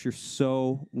my gosh, you're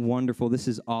so wonderful. This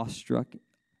is awestruck.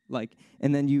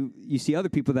 And then you see other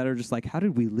people that are just like, how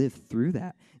did we live through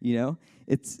that?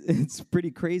 It's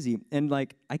pretty crazy. And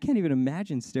I can't even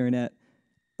imagine staring at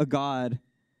a God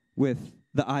with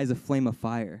the eyes of flame of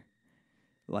fire.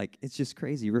 It's just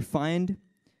crazy. Refined,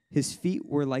 his feet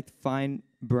were like fine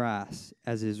brass,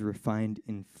 as is refined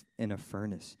in a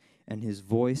furnace, and his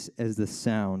voice as the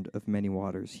sound of many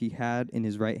waters. He had in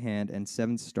his right hand and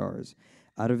 7 stars.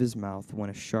 Out of his mouth went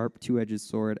a sharp 2-edged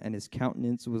sword, and his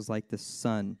countenance was like the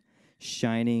sun,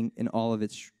 shining in all of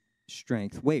its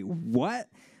strength. Wait, what?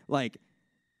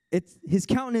 His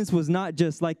countenance was not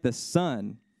just like the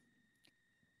sun.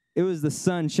 It was the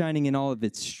sun shining in all of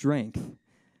its strength.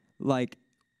 When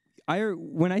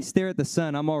I stare at the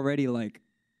sun, I'm already like,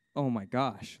 oh my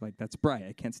gosh, that's bright.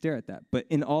 I can't stare at that. But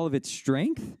in all of its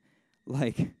strength,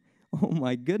 oh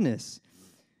my goodness.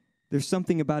 There's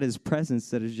something about his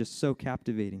presence that is just so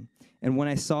captivating. And when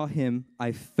I saw him,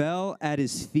 I fell at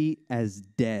his feet as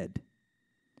dead.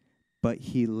 But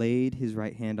he laid his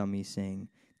right hand on me, saying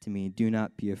to me, do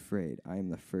not be afraid. I am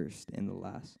the first and the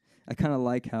last. I kind of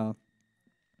like how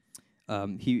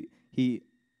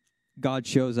God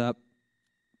shows up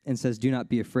and says, do not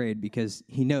be afraid, because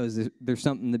he knows there's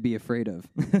something to be afraid of.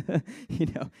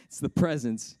 It's the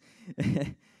presence.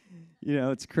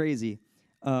 It's crazy.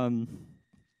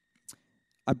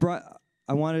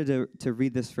 I wanted to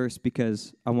read this verse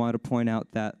because I wanted to point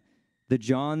out that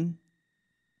John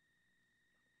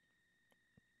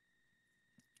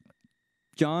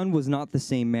was not the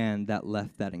same man that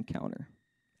left that encounter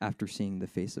after seeing the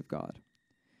face of God.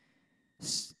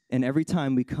 And every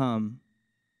time we come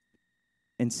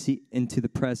and see into the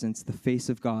presence, the face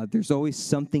of God, there's always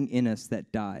something in us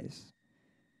that dies.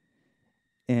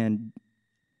 And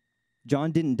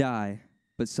John didn't die,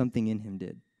 but something in him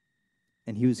did.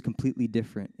 And he was completely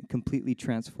different, completely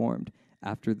transformed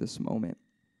after this moment,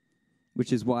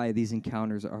 which is why these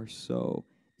encounters are so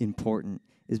important,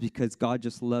 is because God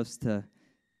just loves to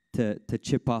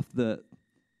chip off the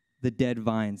dead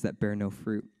vines that bear no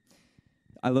fruit.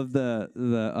 I love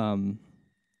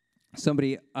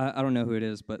somebody, I don't know who it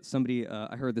is, but somebody,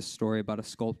 I heard this story about a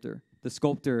sculptor. The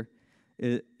sculptor,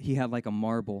 he had a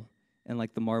marble, and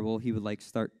the marble, he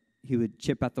would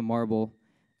chip at the marble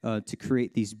to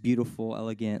create these beautiful,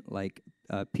 elegant,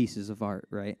 pieces of art,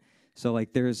 right? So,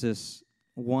 there's this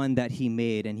one that he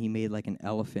made, and he made, an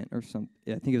elephant or something.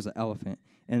 I think it was an elephant.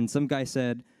 And some guy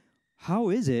said, how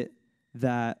is it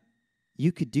that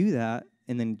you could do that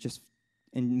and then just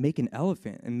and make an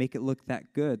elephant and make it look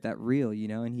that good, that real, you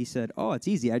know? And he said, oh, it's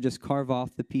easy. I just carve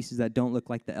off the pieces that don't look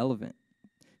like the elephant.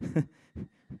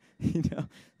 You know,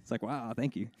 it's like, wow,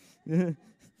 thank you. But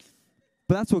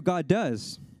that's what God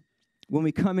does. When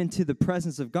we come into the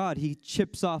presence of God, he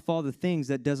chips off all the things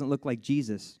that doesn't look like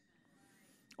Jesus.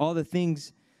 All the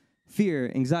things,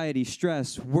 fear, anxiety,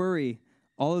 stress, worry,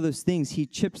 all of those things, he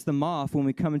chips them off when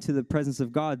we come into the presence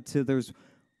of God till there's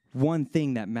one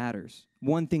thing that matters,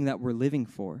 one thing that we're living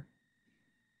for,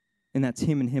 and that's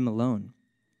him and him alone.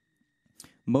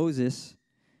 Moses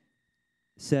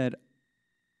said,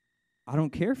 I don't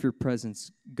care if your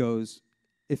presence goes,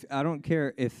 I don't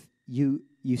care if you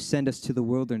send us to the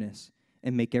wilderness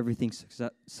and make everything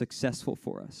successful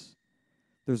for us.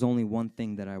 There's only one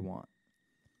thing that I want.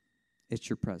 It's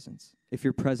your presence. If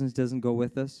your presence doesn't go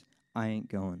with us, I ain't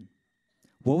going.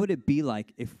 What would it be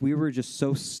like if we were just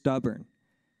so stubborn,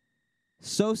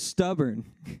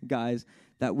 guys,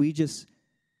 that we just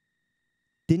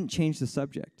didn't change the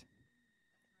subject?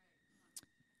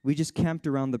 We just camped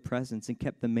around the presence and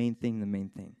kept the main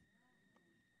thing.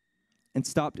 And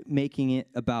stopped making it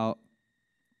about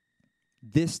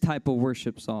this type of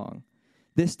worship song,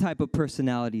 this type of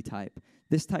personality type,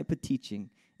 this type of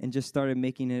teaching, and just started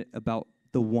making it about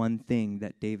the one thing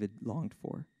that David longed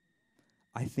for.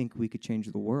 I think we could change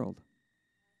the world.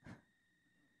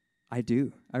 I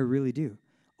do. I really do.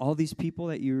 All these people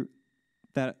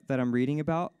that I'm reading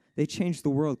about, they changed the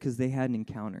world because they had an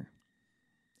encounter.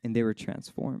 And they were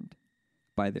transformed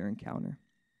by their encounter.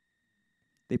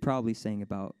 They probably sang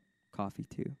about coffee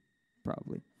too,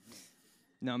 probably.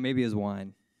 No, maybe it was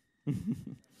wine.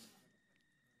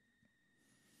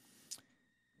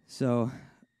 So,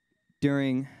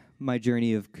 during my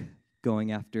journey of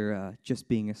going after just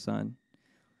being a son,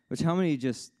 which how many of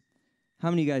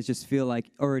you guys just feel like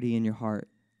already in your heart,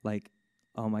 like,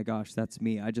 oh my gosh, that's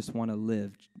me. I just want to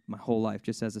live my whole life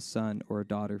just as a son or a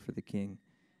daughter for the King,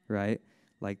 right?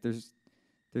 Like there's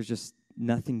just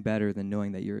nothing better than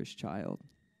knowing that you're his child.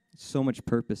 So much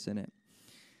purpose in it.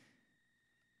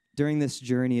 During this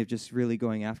journey of just really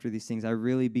going after these things, I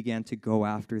really began to go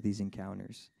after these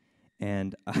encounters.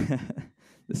 And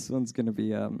this one's going to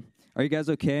be, are you guys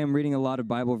okay? I'm reading a lot of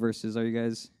Bible verses. Are you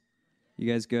guys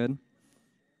good?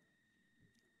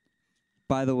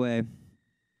 By the way,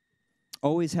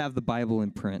 always have the Bible in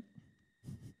print.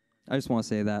 I just want to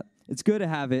say that. It's good to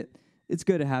have it. It's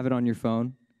good to have it on your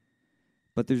phone,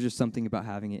 but there's just something about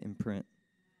having it in print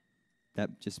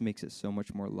that just makes it so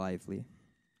much more lively.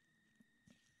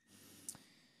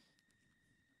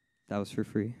 That was for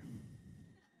free.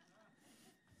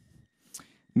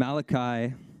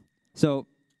 Malachi. So,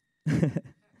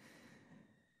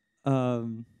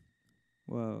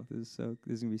 whoa, this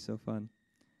is gonna be so fun.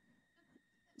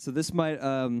 So this might,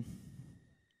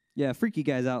 freak you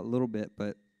guys out a little bit,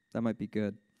 but that might be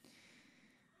good.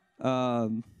 I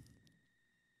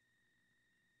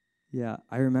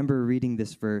remember reading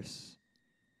this verse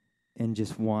and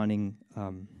just wanting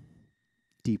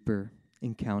deeper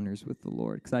encounters with the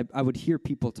Lord. Because I would hear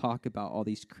people talk about all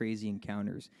these crazy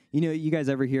encounters. You know, you guys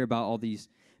ever hear about all these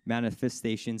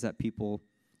manifestations that people,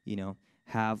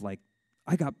 have? Like,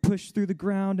 I got pushed through the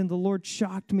ground and the Lord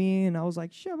shocked me, and I was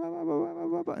like,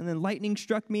 and then lightning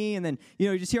struck me, and then,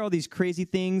 you just hear all these crazy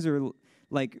things, or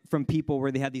like from people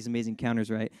where they had these amazing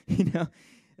encounters, right?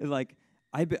 Like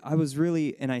I was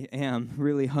really, and I am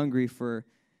really hungry for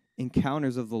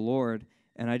encounters of the Lord,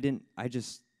 and I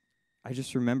just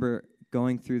remember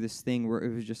going through this thing where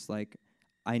it was just like,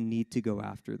 I need to go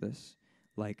after this.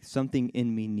 Like something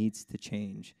in me needs to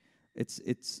change.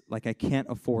 It's like I can't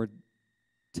afford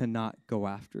to not go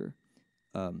after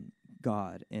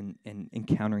God and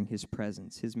encountering his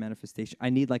presence, his manifestation. I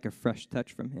need like a fresh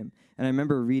touch from him. And I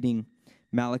remember reading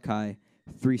Malachi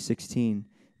 3:16.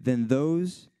 Then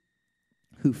those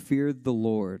who feared the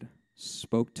Lord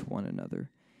spoke to one another,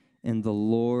 and the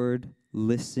Lord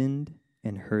listened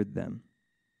and heard them.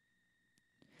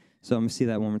 So I'm going to see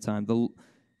that one more time.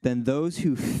 Then those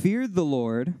who feared the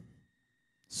Lord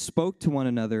spoke to one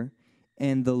another,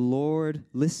 and the Lord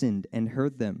listened and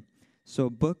heard them. So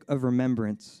a book of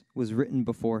remembrance was written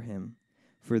before him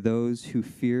for those who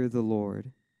fear the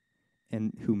Lord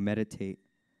and who meditate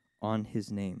on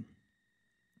his name.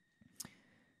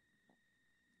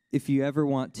 If you ever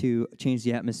want to change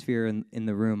the atmosphere in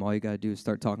the room, all you got to do is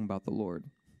start talking about the Lord.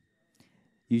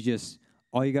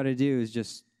 All you got to do is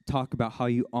just talk about how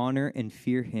you honor and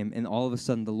fear him, and all of a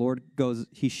sudden the Lord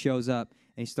he shows up,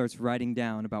 and he starts writing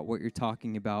down about what you're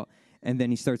talking about, and then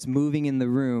he starts moving in the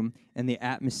room, and the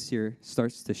atmosphere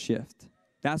starts to shift.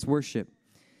 That's worship.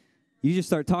 you just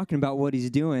start talking about what he's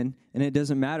doing, and it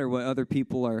doesn't matter what other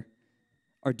people are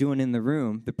doing in the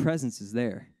room. The presence is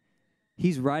there.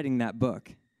 He's writing that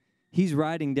book. He's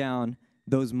writing down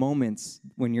those moments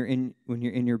when you're in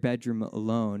your bedroom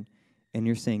alone and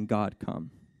you're saying, God,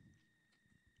 come.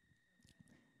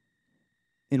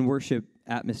 In worship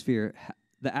atmosphere,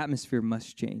 the atmosphere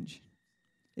must change.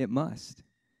 It must,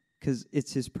 because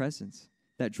it's his presence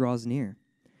that draws near.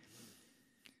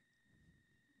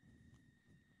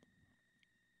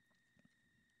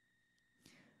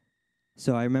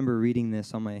 So I remember reading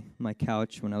this on my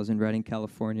couch when I was in Redding,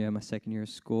 California, my second year of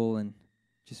school, and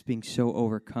just being so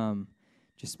overcome,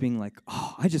 just being like,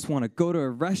 oh, I just want to go to a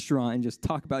restaurant and just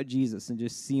talk about Jesus and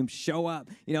just see him show up,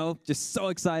 just so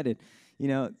excited.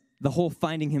 The whole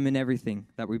finding him in everything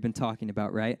that we've been talking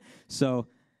about, right? So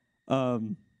I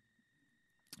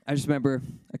just remember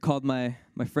I called my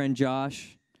friend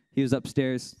Josh. He was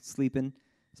upstairs sleeping.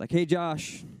 It's like, hey,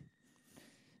 Josh.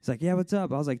 He's like, yeah, what's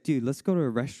up? I was like, dude, let's go to a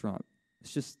restaurant. I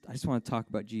just want to talk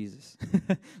about Jesus.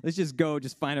 Let's just go,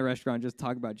 just find a restaurant, just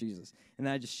talk about Jesus. And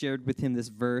then I just shared with him this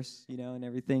verse, and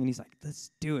everything. And he's like, let's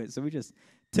do it. So we just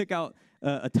took out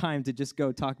a time to just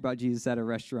go talk about Jesus at a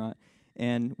restaurant.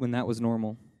 And when that was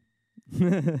normal,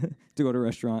 to go to a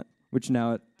restaurant, which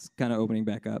now it's kind of opening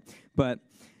back up. But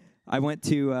I went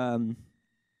to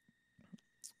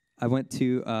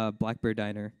Black Bear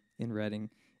Diner in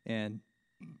Redding, and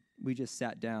we just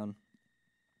sat down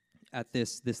at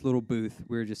this little booth.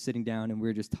 We were just sitting down and we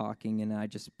were just talking, and I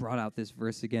just brought out this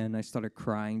verse again, and I started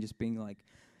crying, just being like,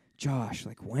 Josh,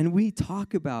 like when we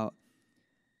talk about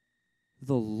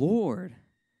the Lord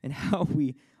and how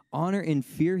we honor and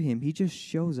fear him, he just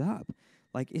shows up.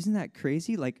 Like, isn't that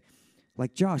crazy? Like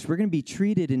Josh, we're going to be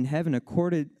treated in heaven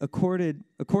according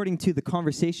to the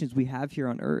conversations we have here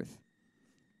on earth.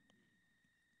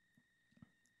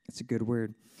 That's a good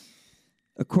word.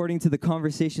 According to the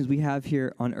conversations we have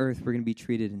here on earth, we're going to be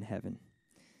treated in heaven.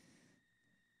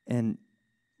 And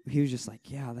he was just like,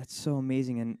 yeah, that's so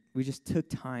amazing. And we just took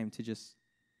time to just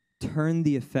turn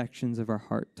the affections of our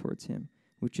heart towards him,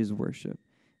 which is worship.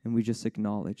 And we just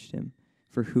acknowledged him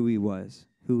for who he was,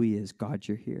 who he is. God,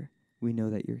 you're here. We know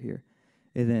that you're here.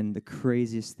 And then the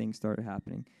craziest thing started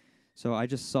happening. So I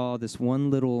just saw this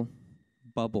one little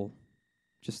bubble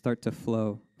just start to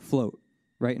float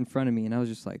right in front of me. And I was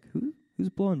just like, who's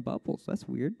blowing bubbles? That's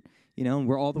weird. And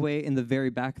we're all the way in the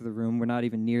very back of the room. We're not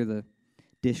even near the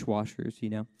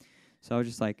dishwashers, So I was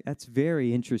just like, that's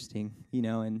very interesting,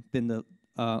 And then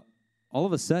all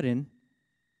of a sudden,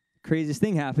 craziest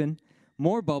thing happened.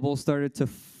 More bubbles started to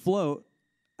float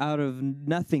out of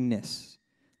nothingness.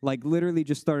 Like literally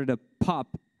just started to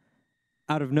pop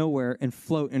out of nowhere and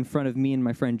float in front of me and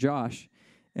my friend Josh.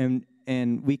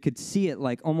 And we could see it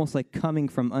like almost like coming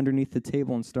from underneath the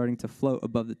table and starting to float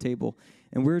above the table.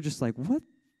 And we were just like,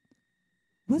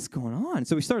 what's going on?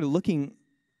 So we started looking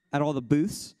at all the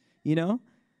booths,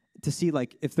 to see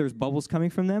like if there's bubbles coming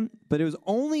from them. But it was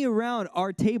only around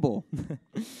our table.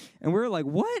 And we were like,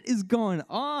 what is going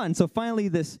on? So finally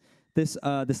this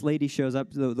lady shows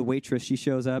up, the waitress, she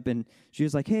shows up, and she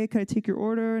was like, hey, can I take your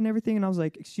order and everything? And I was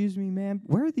like, excuse me, ma'am,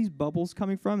 where are these bubbles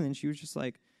coming from? And she was just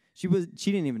like, she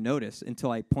didn't even notice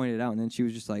until I pointed it out, and then she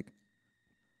was just like,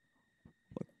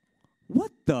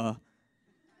 what the?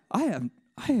 I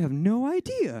have no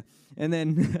idea. And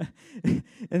then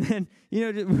and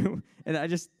I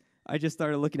just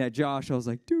started looking at Josh. I was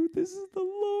like, dude, this is the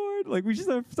Lord. Like we just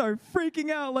started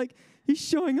freaking out. Like he's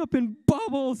showing up in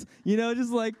bubbles.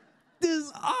 Just like, this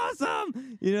is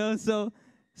awesome.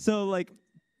 So like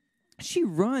she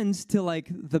runs to like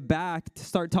the back to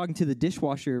start talking to the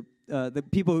dishwasher. The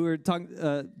people who were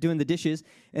doing the dishes,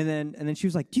 and then she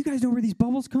was like, "Do you guys know where these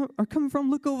bubbles are coming from?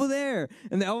 Look over there."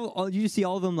 And you just see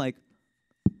all of them like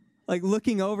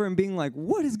looking over and being like,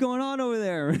 "What is going on over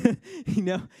there?"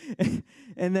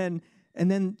 And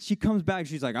then she comes back.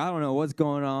 She's like, "I don't know what's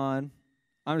going on.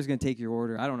 I'm just gonna take your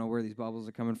order. I don't know where these bubbles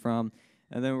are coming from."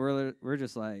 And then we're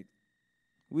just like,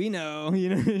 "We know,"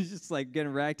 It's just like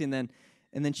getting wrecked. And then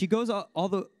she goes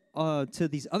to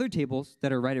these other tables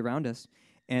that are right around us.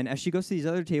 And as she goes to these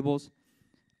other tables,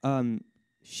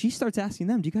 she starts asking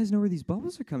them, do you guys know where these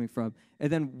bubbles are coming from? And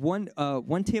then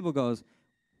one table goes,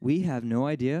 we have no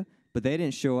idea, but they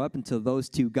didn't show up until those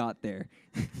two got there.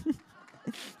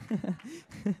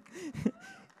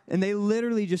 And they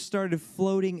literally just started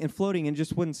floating and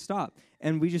just wouldn't stop.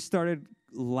 And we just started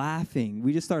laughing.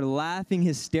 We just started laughing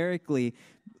hysterically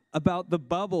about the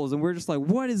bubbles, and we're just like,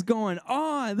 what is going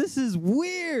on? This is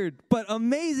weird, but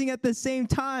amazing at the same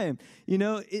time, we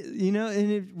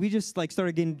just like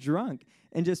started getting drunk,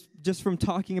 and just from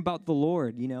talking about the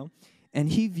Lord, And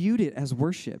he viewed it as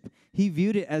worship. He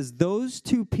viewed it as those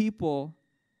two people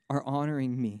are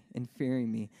honoring me and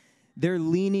fearing me. They're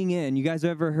leaning in. You guys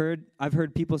ever heard? I've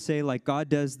heard people say, like, God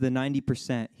does the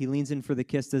 90%. He leans in for the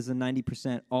kiss, does the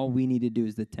 90%. All we need to do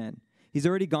is the 10. He's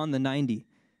already gone the 90.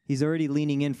 He's already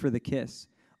leaning in for the kiss.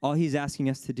 All he's asking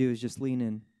us to do is just lean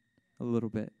in a little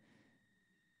bit.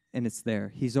 And it's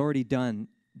there. He's already done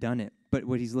it. But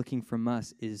what he's looking from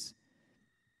us is,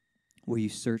 will you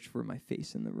search for my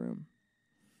face in the room?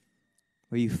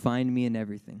 Will you find me in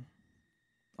everything,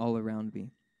 all around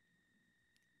me?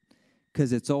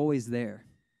 Because it's always there.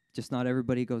 Just not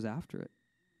everybody goes after it.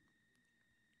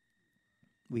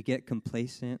 We get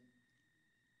complacent.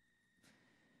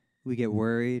 We get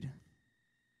worried.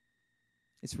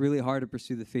 It's really hard to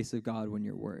pursue the face of God when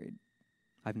you're worried,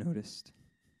 I've noticed.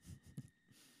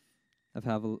 I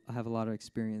have a lot of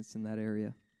experience in that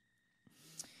area.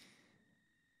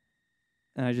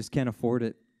 And I just can't afford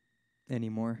it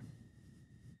anymore.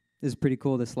 This is pretty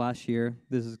cool. This last year,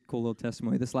 this is a cool little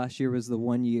testimony. This last year was the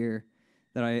 1 year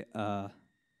that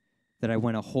I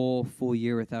went a whole full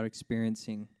year without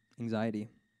experiencing anxiety.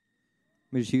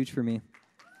 It was huge for me.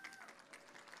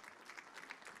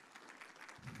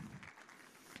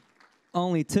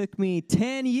 Only took me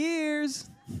 10 years.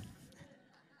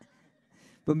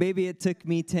 But maybe it took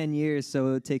me 10 years, so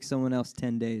it would take someone else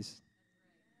 10 days.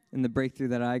 And the breakthrough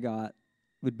that I got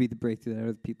would be the breakthrough that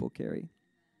other people carry.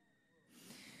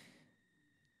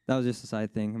 That was just a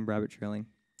side thing. I'm rabbit trailing.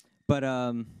 But,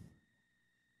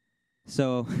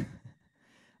 so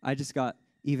I just got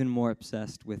even more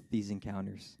obsessed with these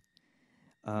encounters.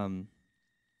 And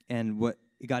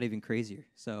it got even crazier.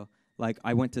 So, like,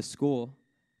 I went to school.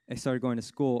 I started going to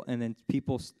school, and then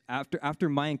people, after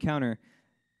my encounter,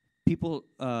 people,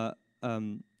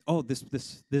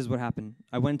 this is what happened.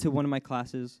 I went to one of my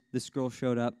classes. This girl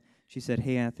showed up. She said,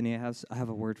 "Hey, Anthony, I have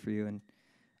a word for you." And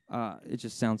it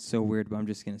just sounds so weird, but I'm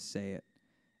just going to say it.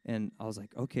 And I was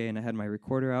like, okay. And I had my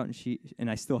recorder out, and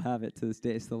I still have it to this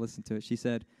day. I still listen to it. She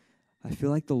said, "I feel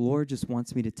like the Lord just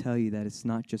wants me to tell you that it's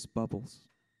not just bubbles."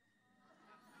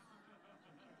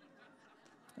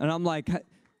 And I'm like,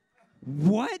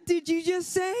 what did you just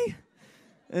say?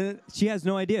 And she has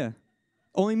no idea.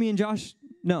 Only me and Josh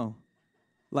know.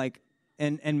 Like,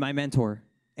 and my mentor.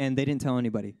 And they didn't tell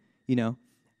anybody, you know.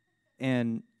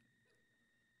 And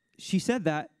she said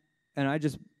that, and I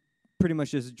just pretty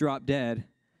much just dropped dead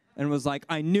and was like,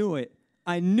 I knew it.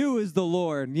 I knew it was the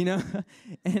Lord, you know.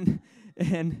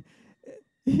 and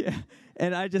yeah,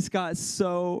 and I just got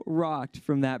so rocked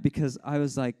from that because I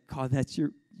was like, God, that's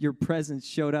your presence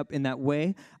showed up in that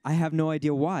way. I have no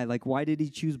idea why. Like, why did he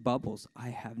choose bubbles? I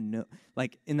have no,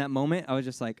 like, in that moment, I was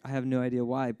just like, I have no idea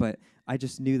why, but I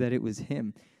just knew that it was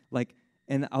him. Like,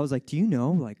 and I was like, do you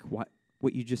know, like, what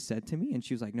you just said to me? And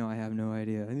she was like, no, I have no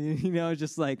idea. And, you know,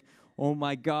 just like, oh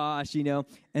my gosh, you know.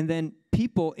 And then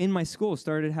people in my school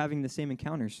started having the same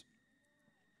encounters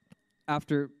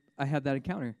after I had that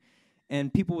encounter.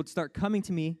 And people would start coming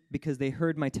to me because they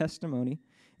heard my testimony,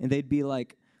 and they'd be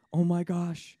like, oh my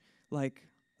gosh, like,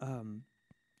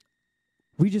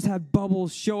 we just had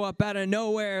bubbles show up out of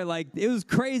nowhere. Like, it was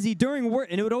crazy during work.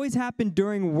 And it would always happen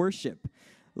during worship,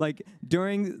 like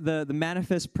during the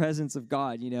manifest presence of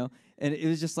God, you know. And it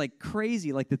was just like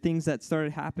crazy, like the things that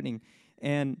started happening.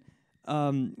 And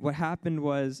what happened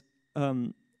was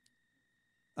I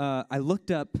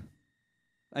looked up,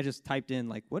 I just typed in,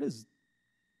 like, what is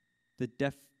the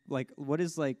what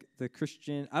is, like, the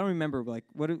Christian, I don't remember, like,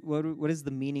 what is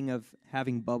the meaning of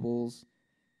having bubbles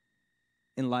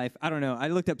in life? I don't know. I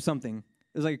looked up something.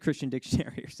 It was like a Christian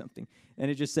dictionary or something. And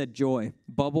it just said joy.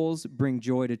 Bubbles bring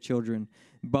joy to children.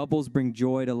 Bubbles bring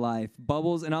joy to life.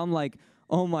 Bubbles, and I'm like,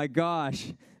 oh my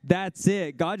gosh, that's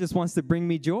it. God just wants to bring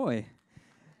me joy.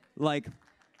 Like,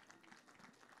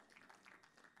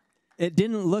 it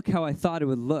didn't look how I thought it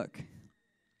would look.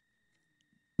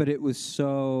 But it was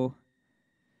so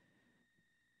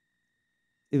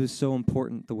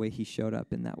important the way he showed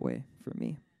up in that way for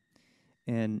me.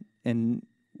 And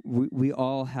we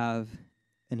all have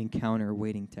an encounter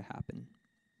waiting to happen.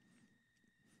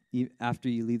 After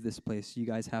you leave this place, you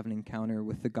guys have an encounter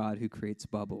with the God who creates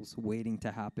bubbles waiting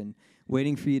to happen,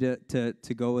 waiting for you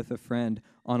to go with a friend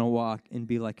on a walk and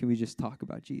be like, can we just talk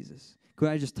about Jesus? Could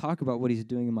I just talk about what he's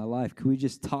doing in my life? Could we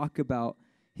just talk about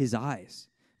his eyes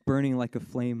burning like a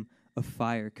flame of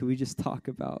fire? Could we just talk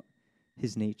about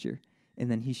his nature?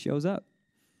 And then he shows up.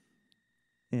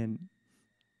 And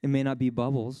it may not be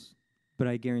bubbles, but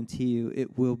I guarantee you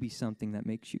it will be something that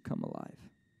makes you come alive.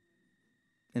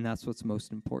 And that's what's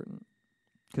most important,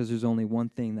 because there's only one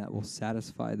thing that will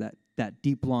satisfy that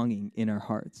deep longing in our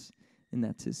hearts, and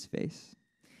that's his face.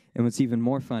 And what's even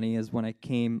more funny is when I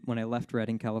left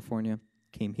Redding, California,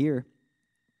 came here,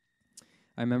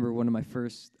 I remember one of my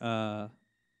first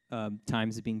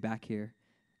times of being back here,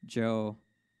 Joe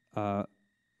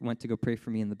went to go pray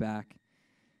for me in the back,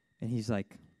 and he's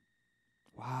like,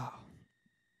 wow,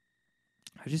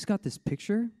 I just got this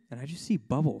picture, and I just see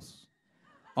bubbles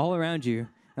all around you.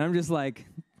 And I'm just like,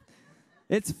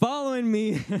 it's following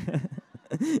me.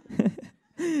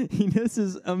 This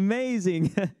is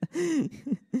amazing.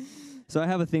 So I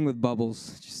have a thing with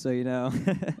bubbles, just so you know.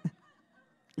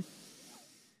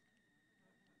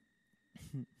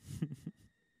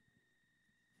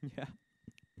 Yeah.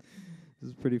 This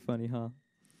is pretty funny, huh?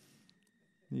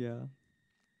 Yeah.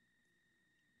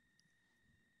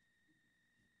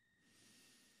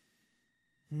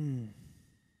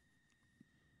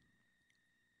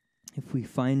 If we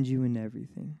find you in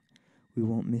everything, we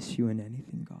won't miss you in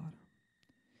anything, God.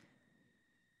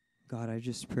 God, I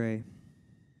just pray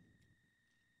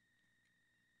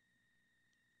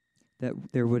that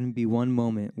there wouldn't be one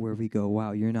moment where we go,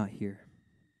 wow, you're not here.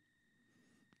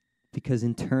 Because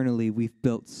internally we've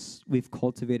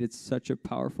cultivated such a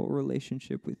powerful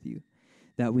relationship with you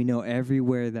that we know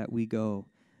everywhere that we go,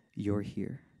 you're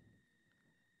here.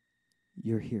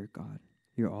 You're here, God.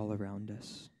 You're all around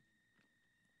us.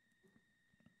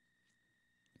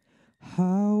 I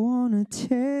want to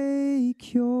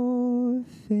take your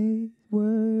faith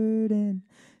word and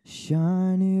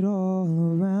shine it all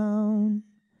around.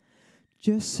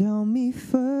 Just help me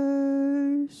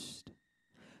first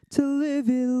to live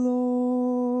it,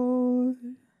 Lord.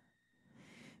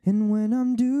 And when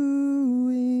I'm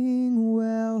doing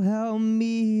well, help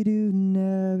me to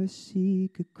never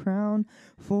seek a crown,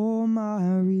 for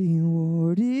my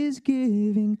reward is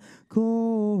giving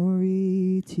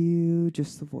glory to you.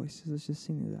 Just the voices, let's just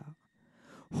sing it out.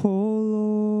 Oh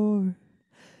Lord,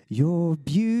 you're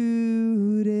beautiful.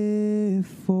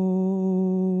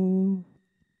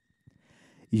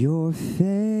 Your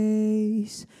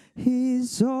face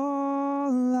is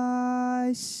all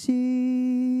I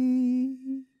seek.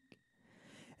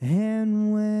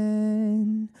 And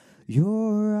when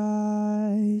your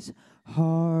eyes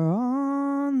are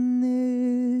on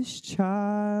this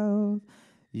child,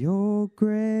 your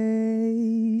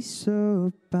grace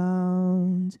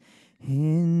abounds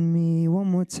in me.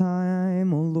 One more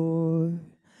time, oh Lord.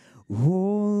 Oh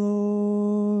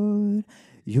Lord,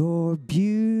 you're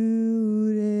beautiful.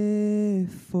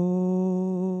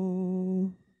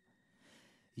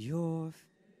 Your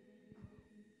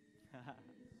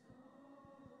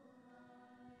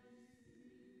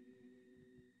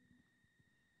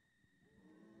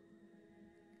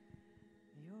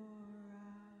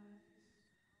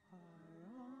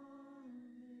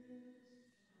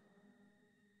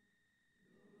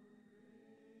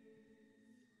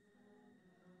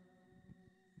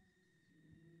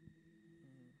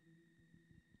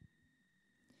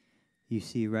You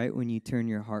see, right when you turn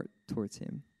your heart towards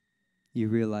him, you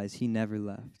realize he never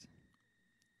left.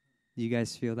 Do you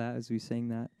guys feel that as we sang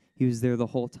that? He was there the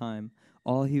whole time.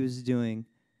 All he was doing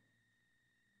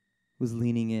was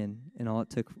leaning in, and all it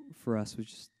took for us was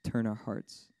just turn our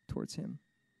hearts towards him.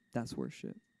 That's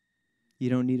worship. You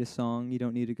don't need a song. You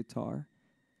don't need a guitar.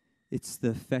 It's the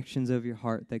affections of your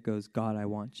heart that goes, God, I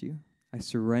want you. I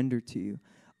surrender to you.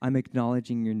 I'm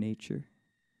acknowledging your nature.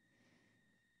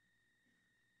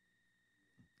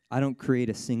 I don't create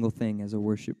a single thing as a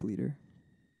worship leader.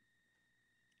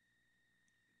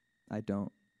 I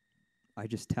don't. I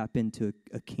just tap into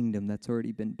a kingdom that's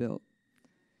already been built.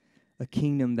 A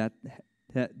kingdom that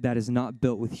is not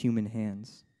built with human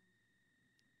hands.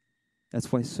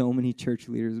 That's why so many church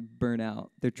leaders burn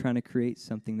out. They're trying to create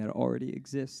something that already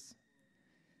exists.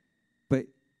 But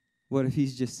what if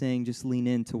he's just saying, just lean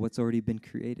into what's already been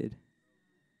created?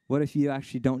 What if you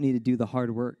actually don't need to do the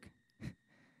hard work?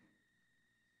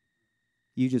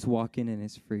 You just walk in and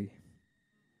it's free.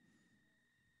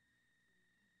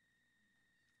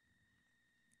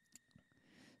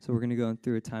 So we're going to go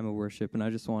through a time of worship, and I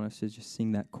just want us to just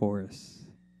sing that chorus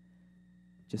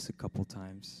just a couple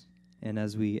times. And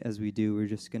as we do, we're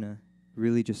just going to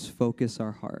really just focus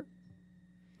our heart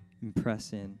and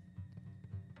press in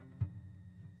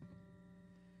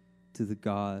to the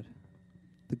God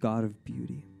of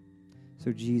beauty.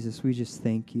 So Jesus, we just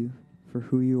thank you for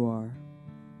who you are.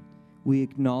 We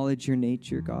acknowledge your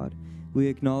nature, God. We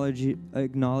acknowledge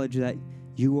that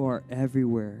you are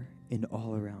everywhere and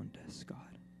all around us, God.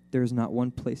 There is not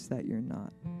one place that you're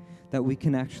not. That we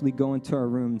can actually go into our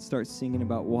room and start singing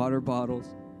about water bottles,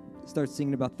 start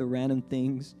singing about the random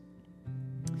things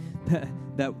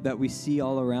that we see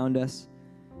all around us,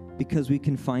 because we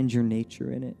can find your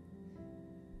nature in it.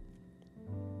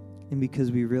 And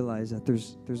because we realize that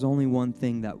there's only one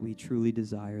thing that we truly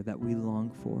desire, that we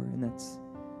long for, and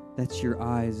that's your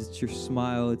eyes, it's your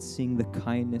smile, it's seeing the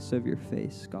kindness of your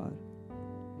face, God.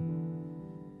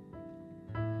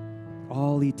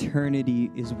 All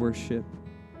eternity is worship,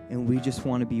 and we just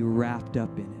want to be wrapped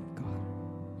up in it, God.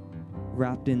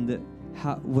 Wrapped in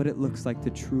what it looks like to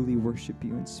truly worship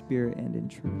you in spirit and in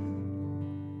truth.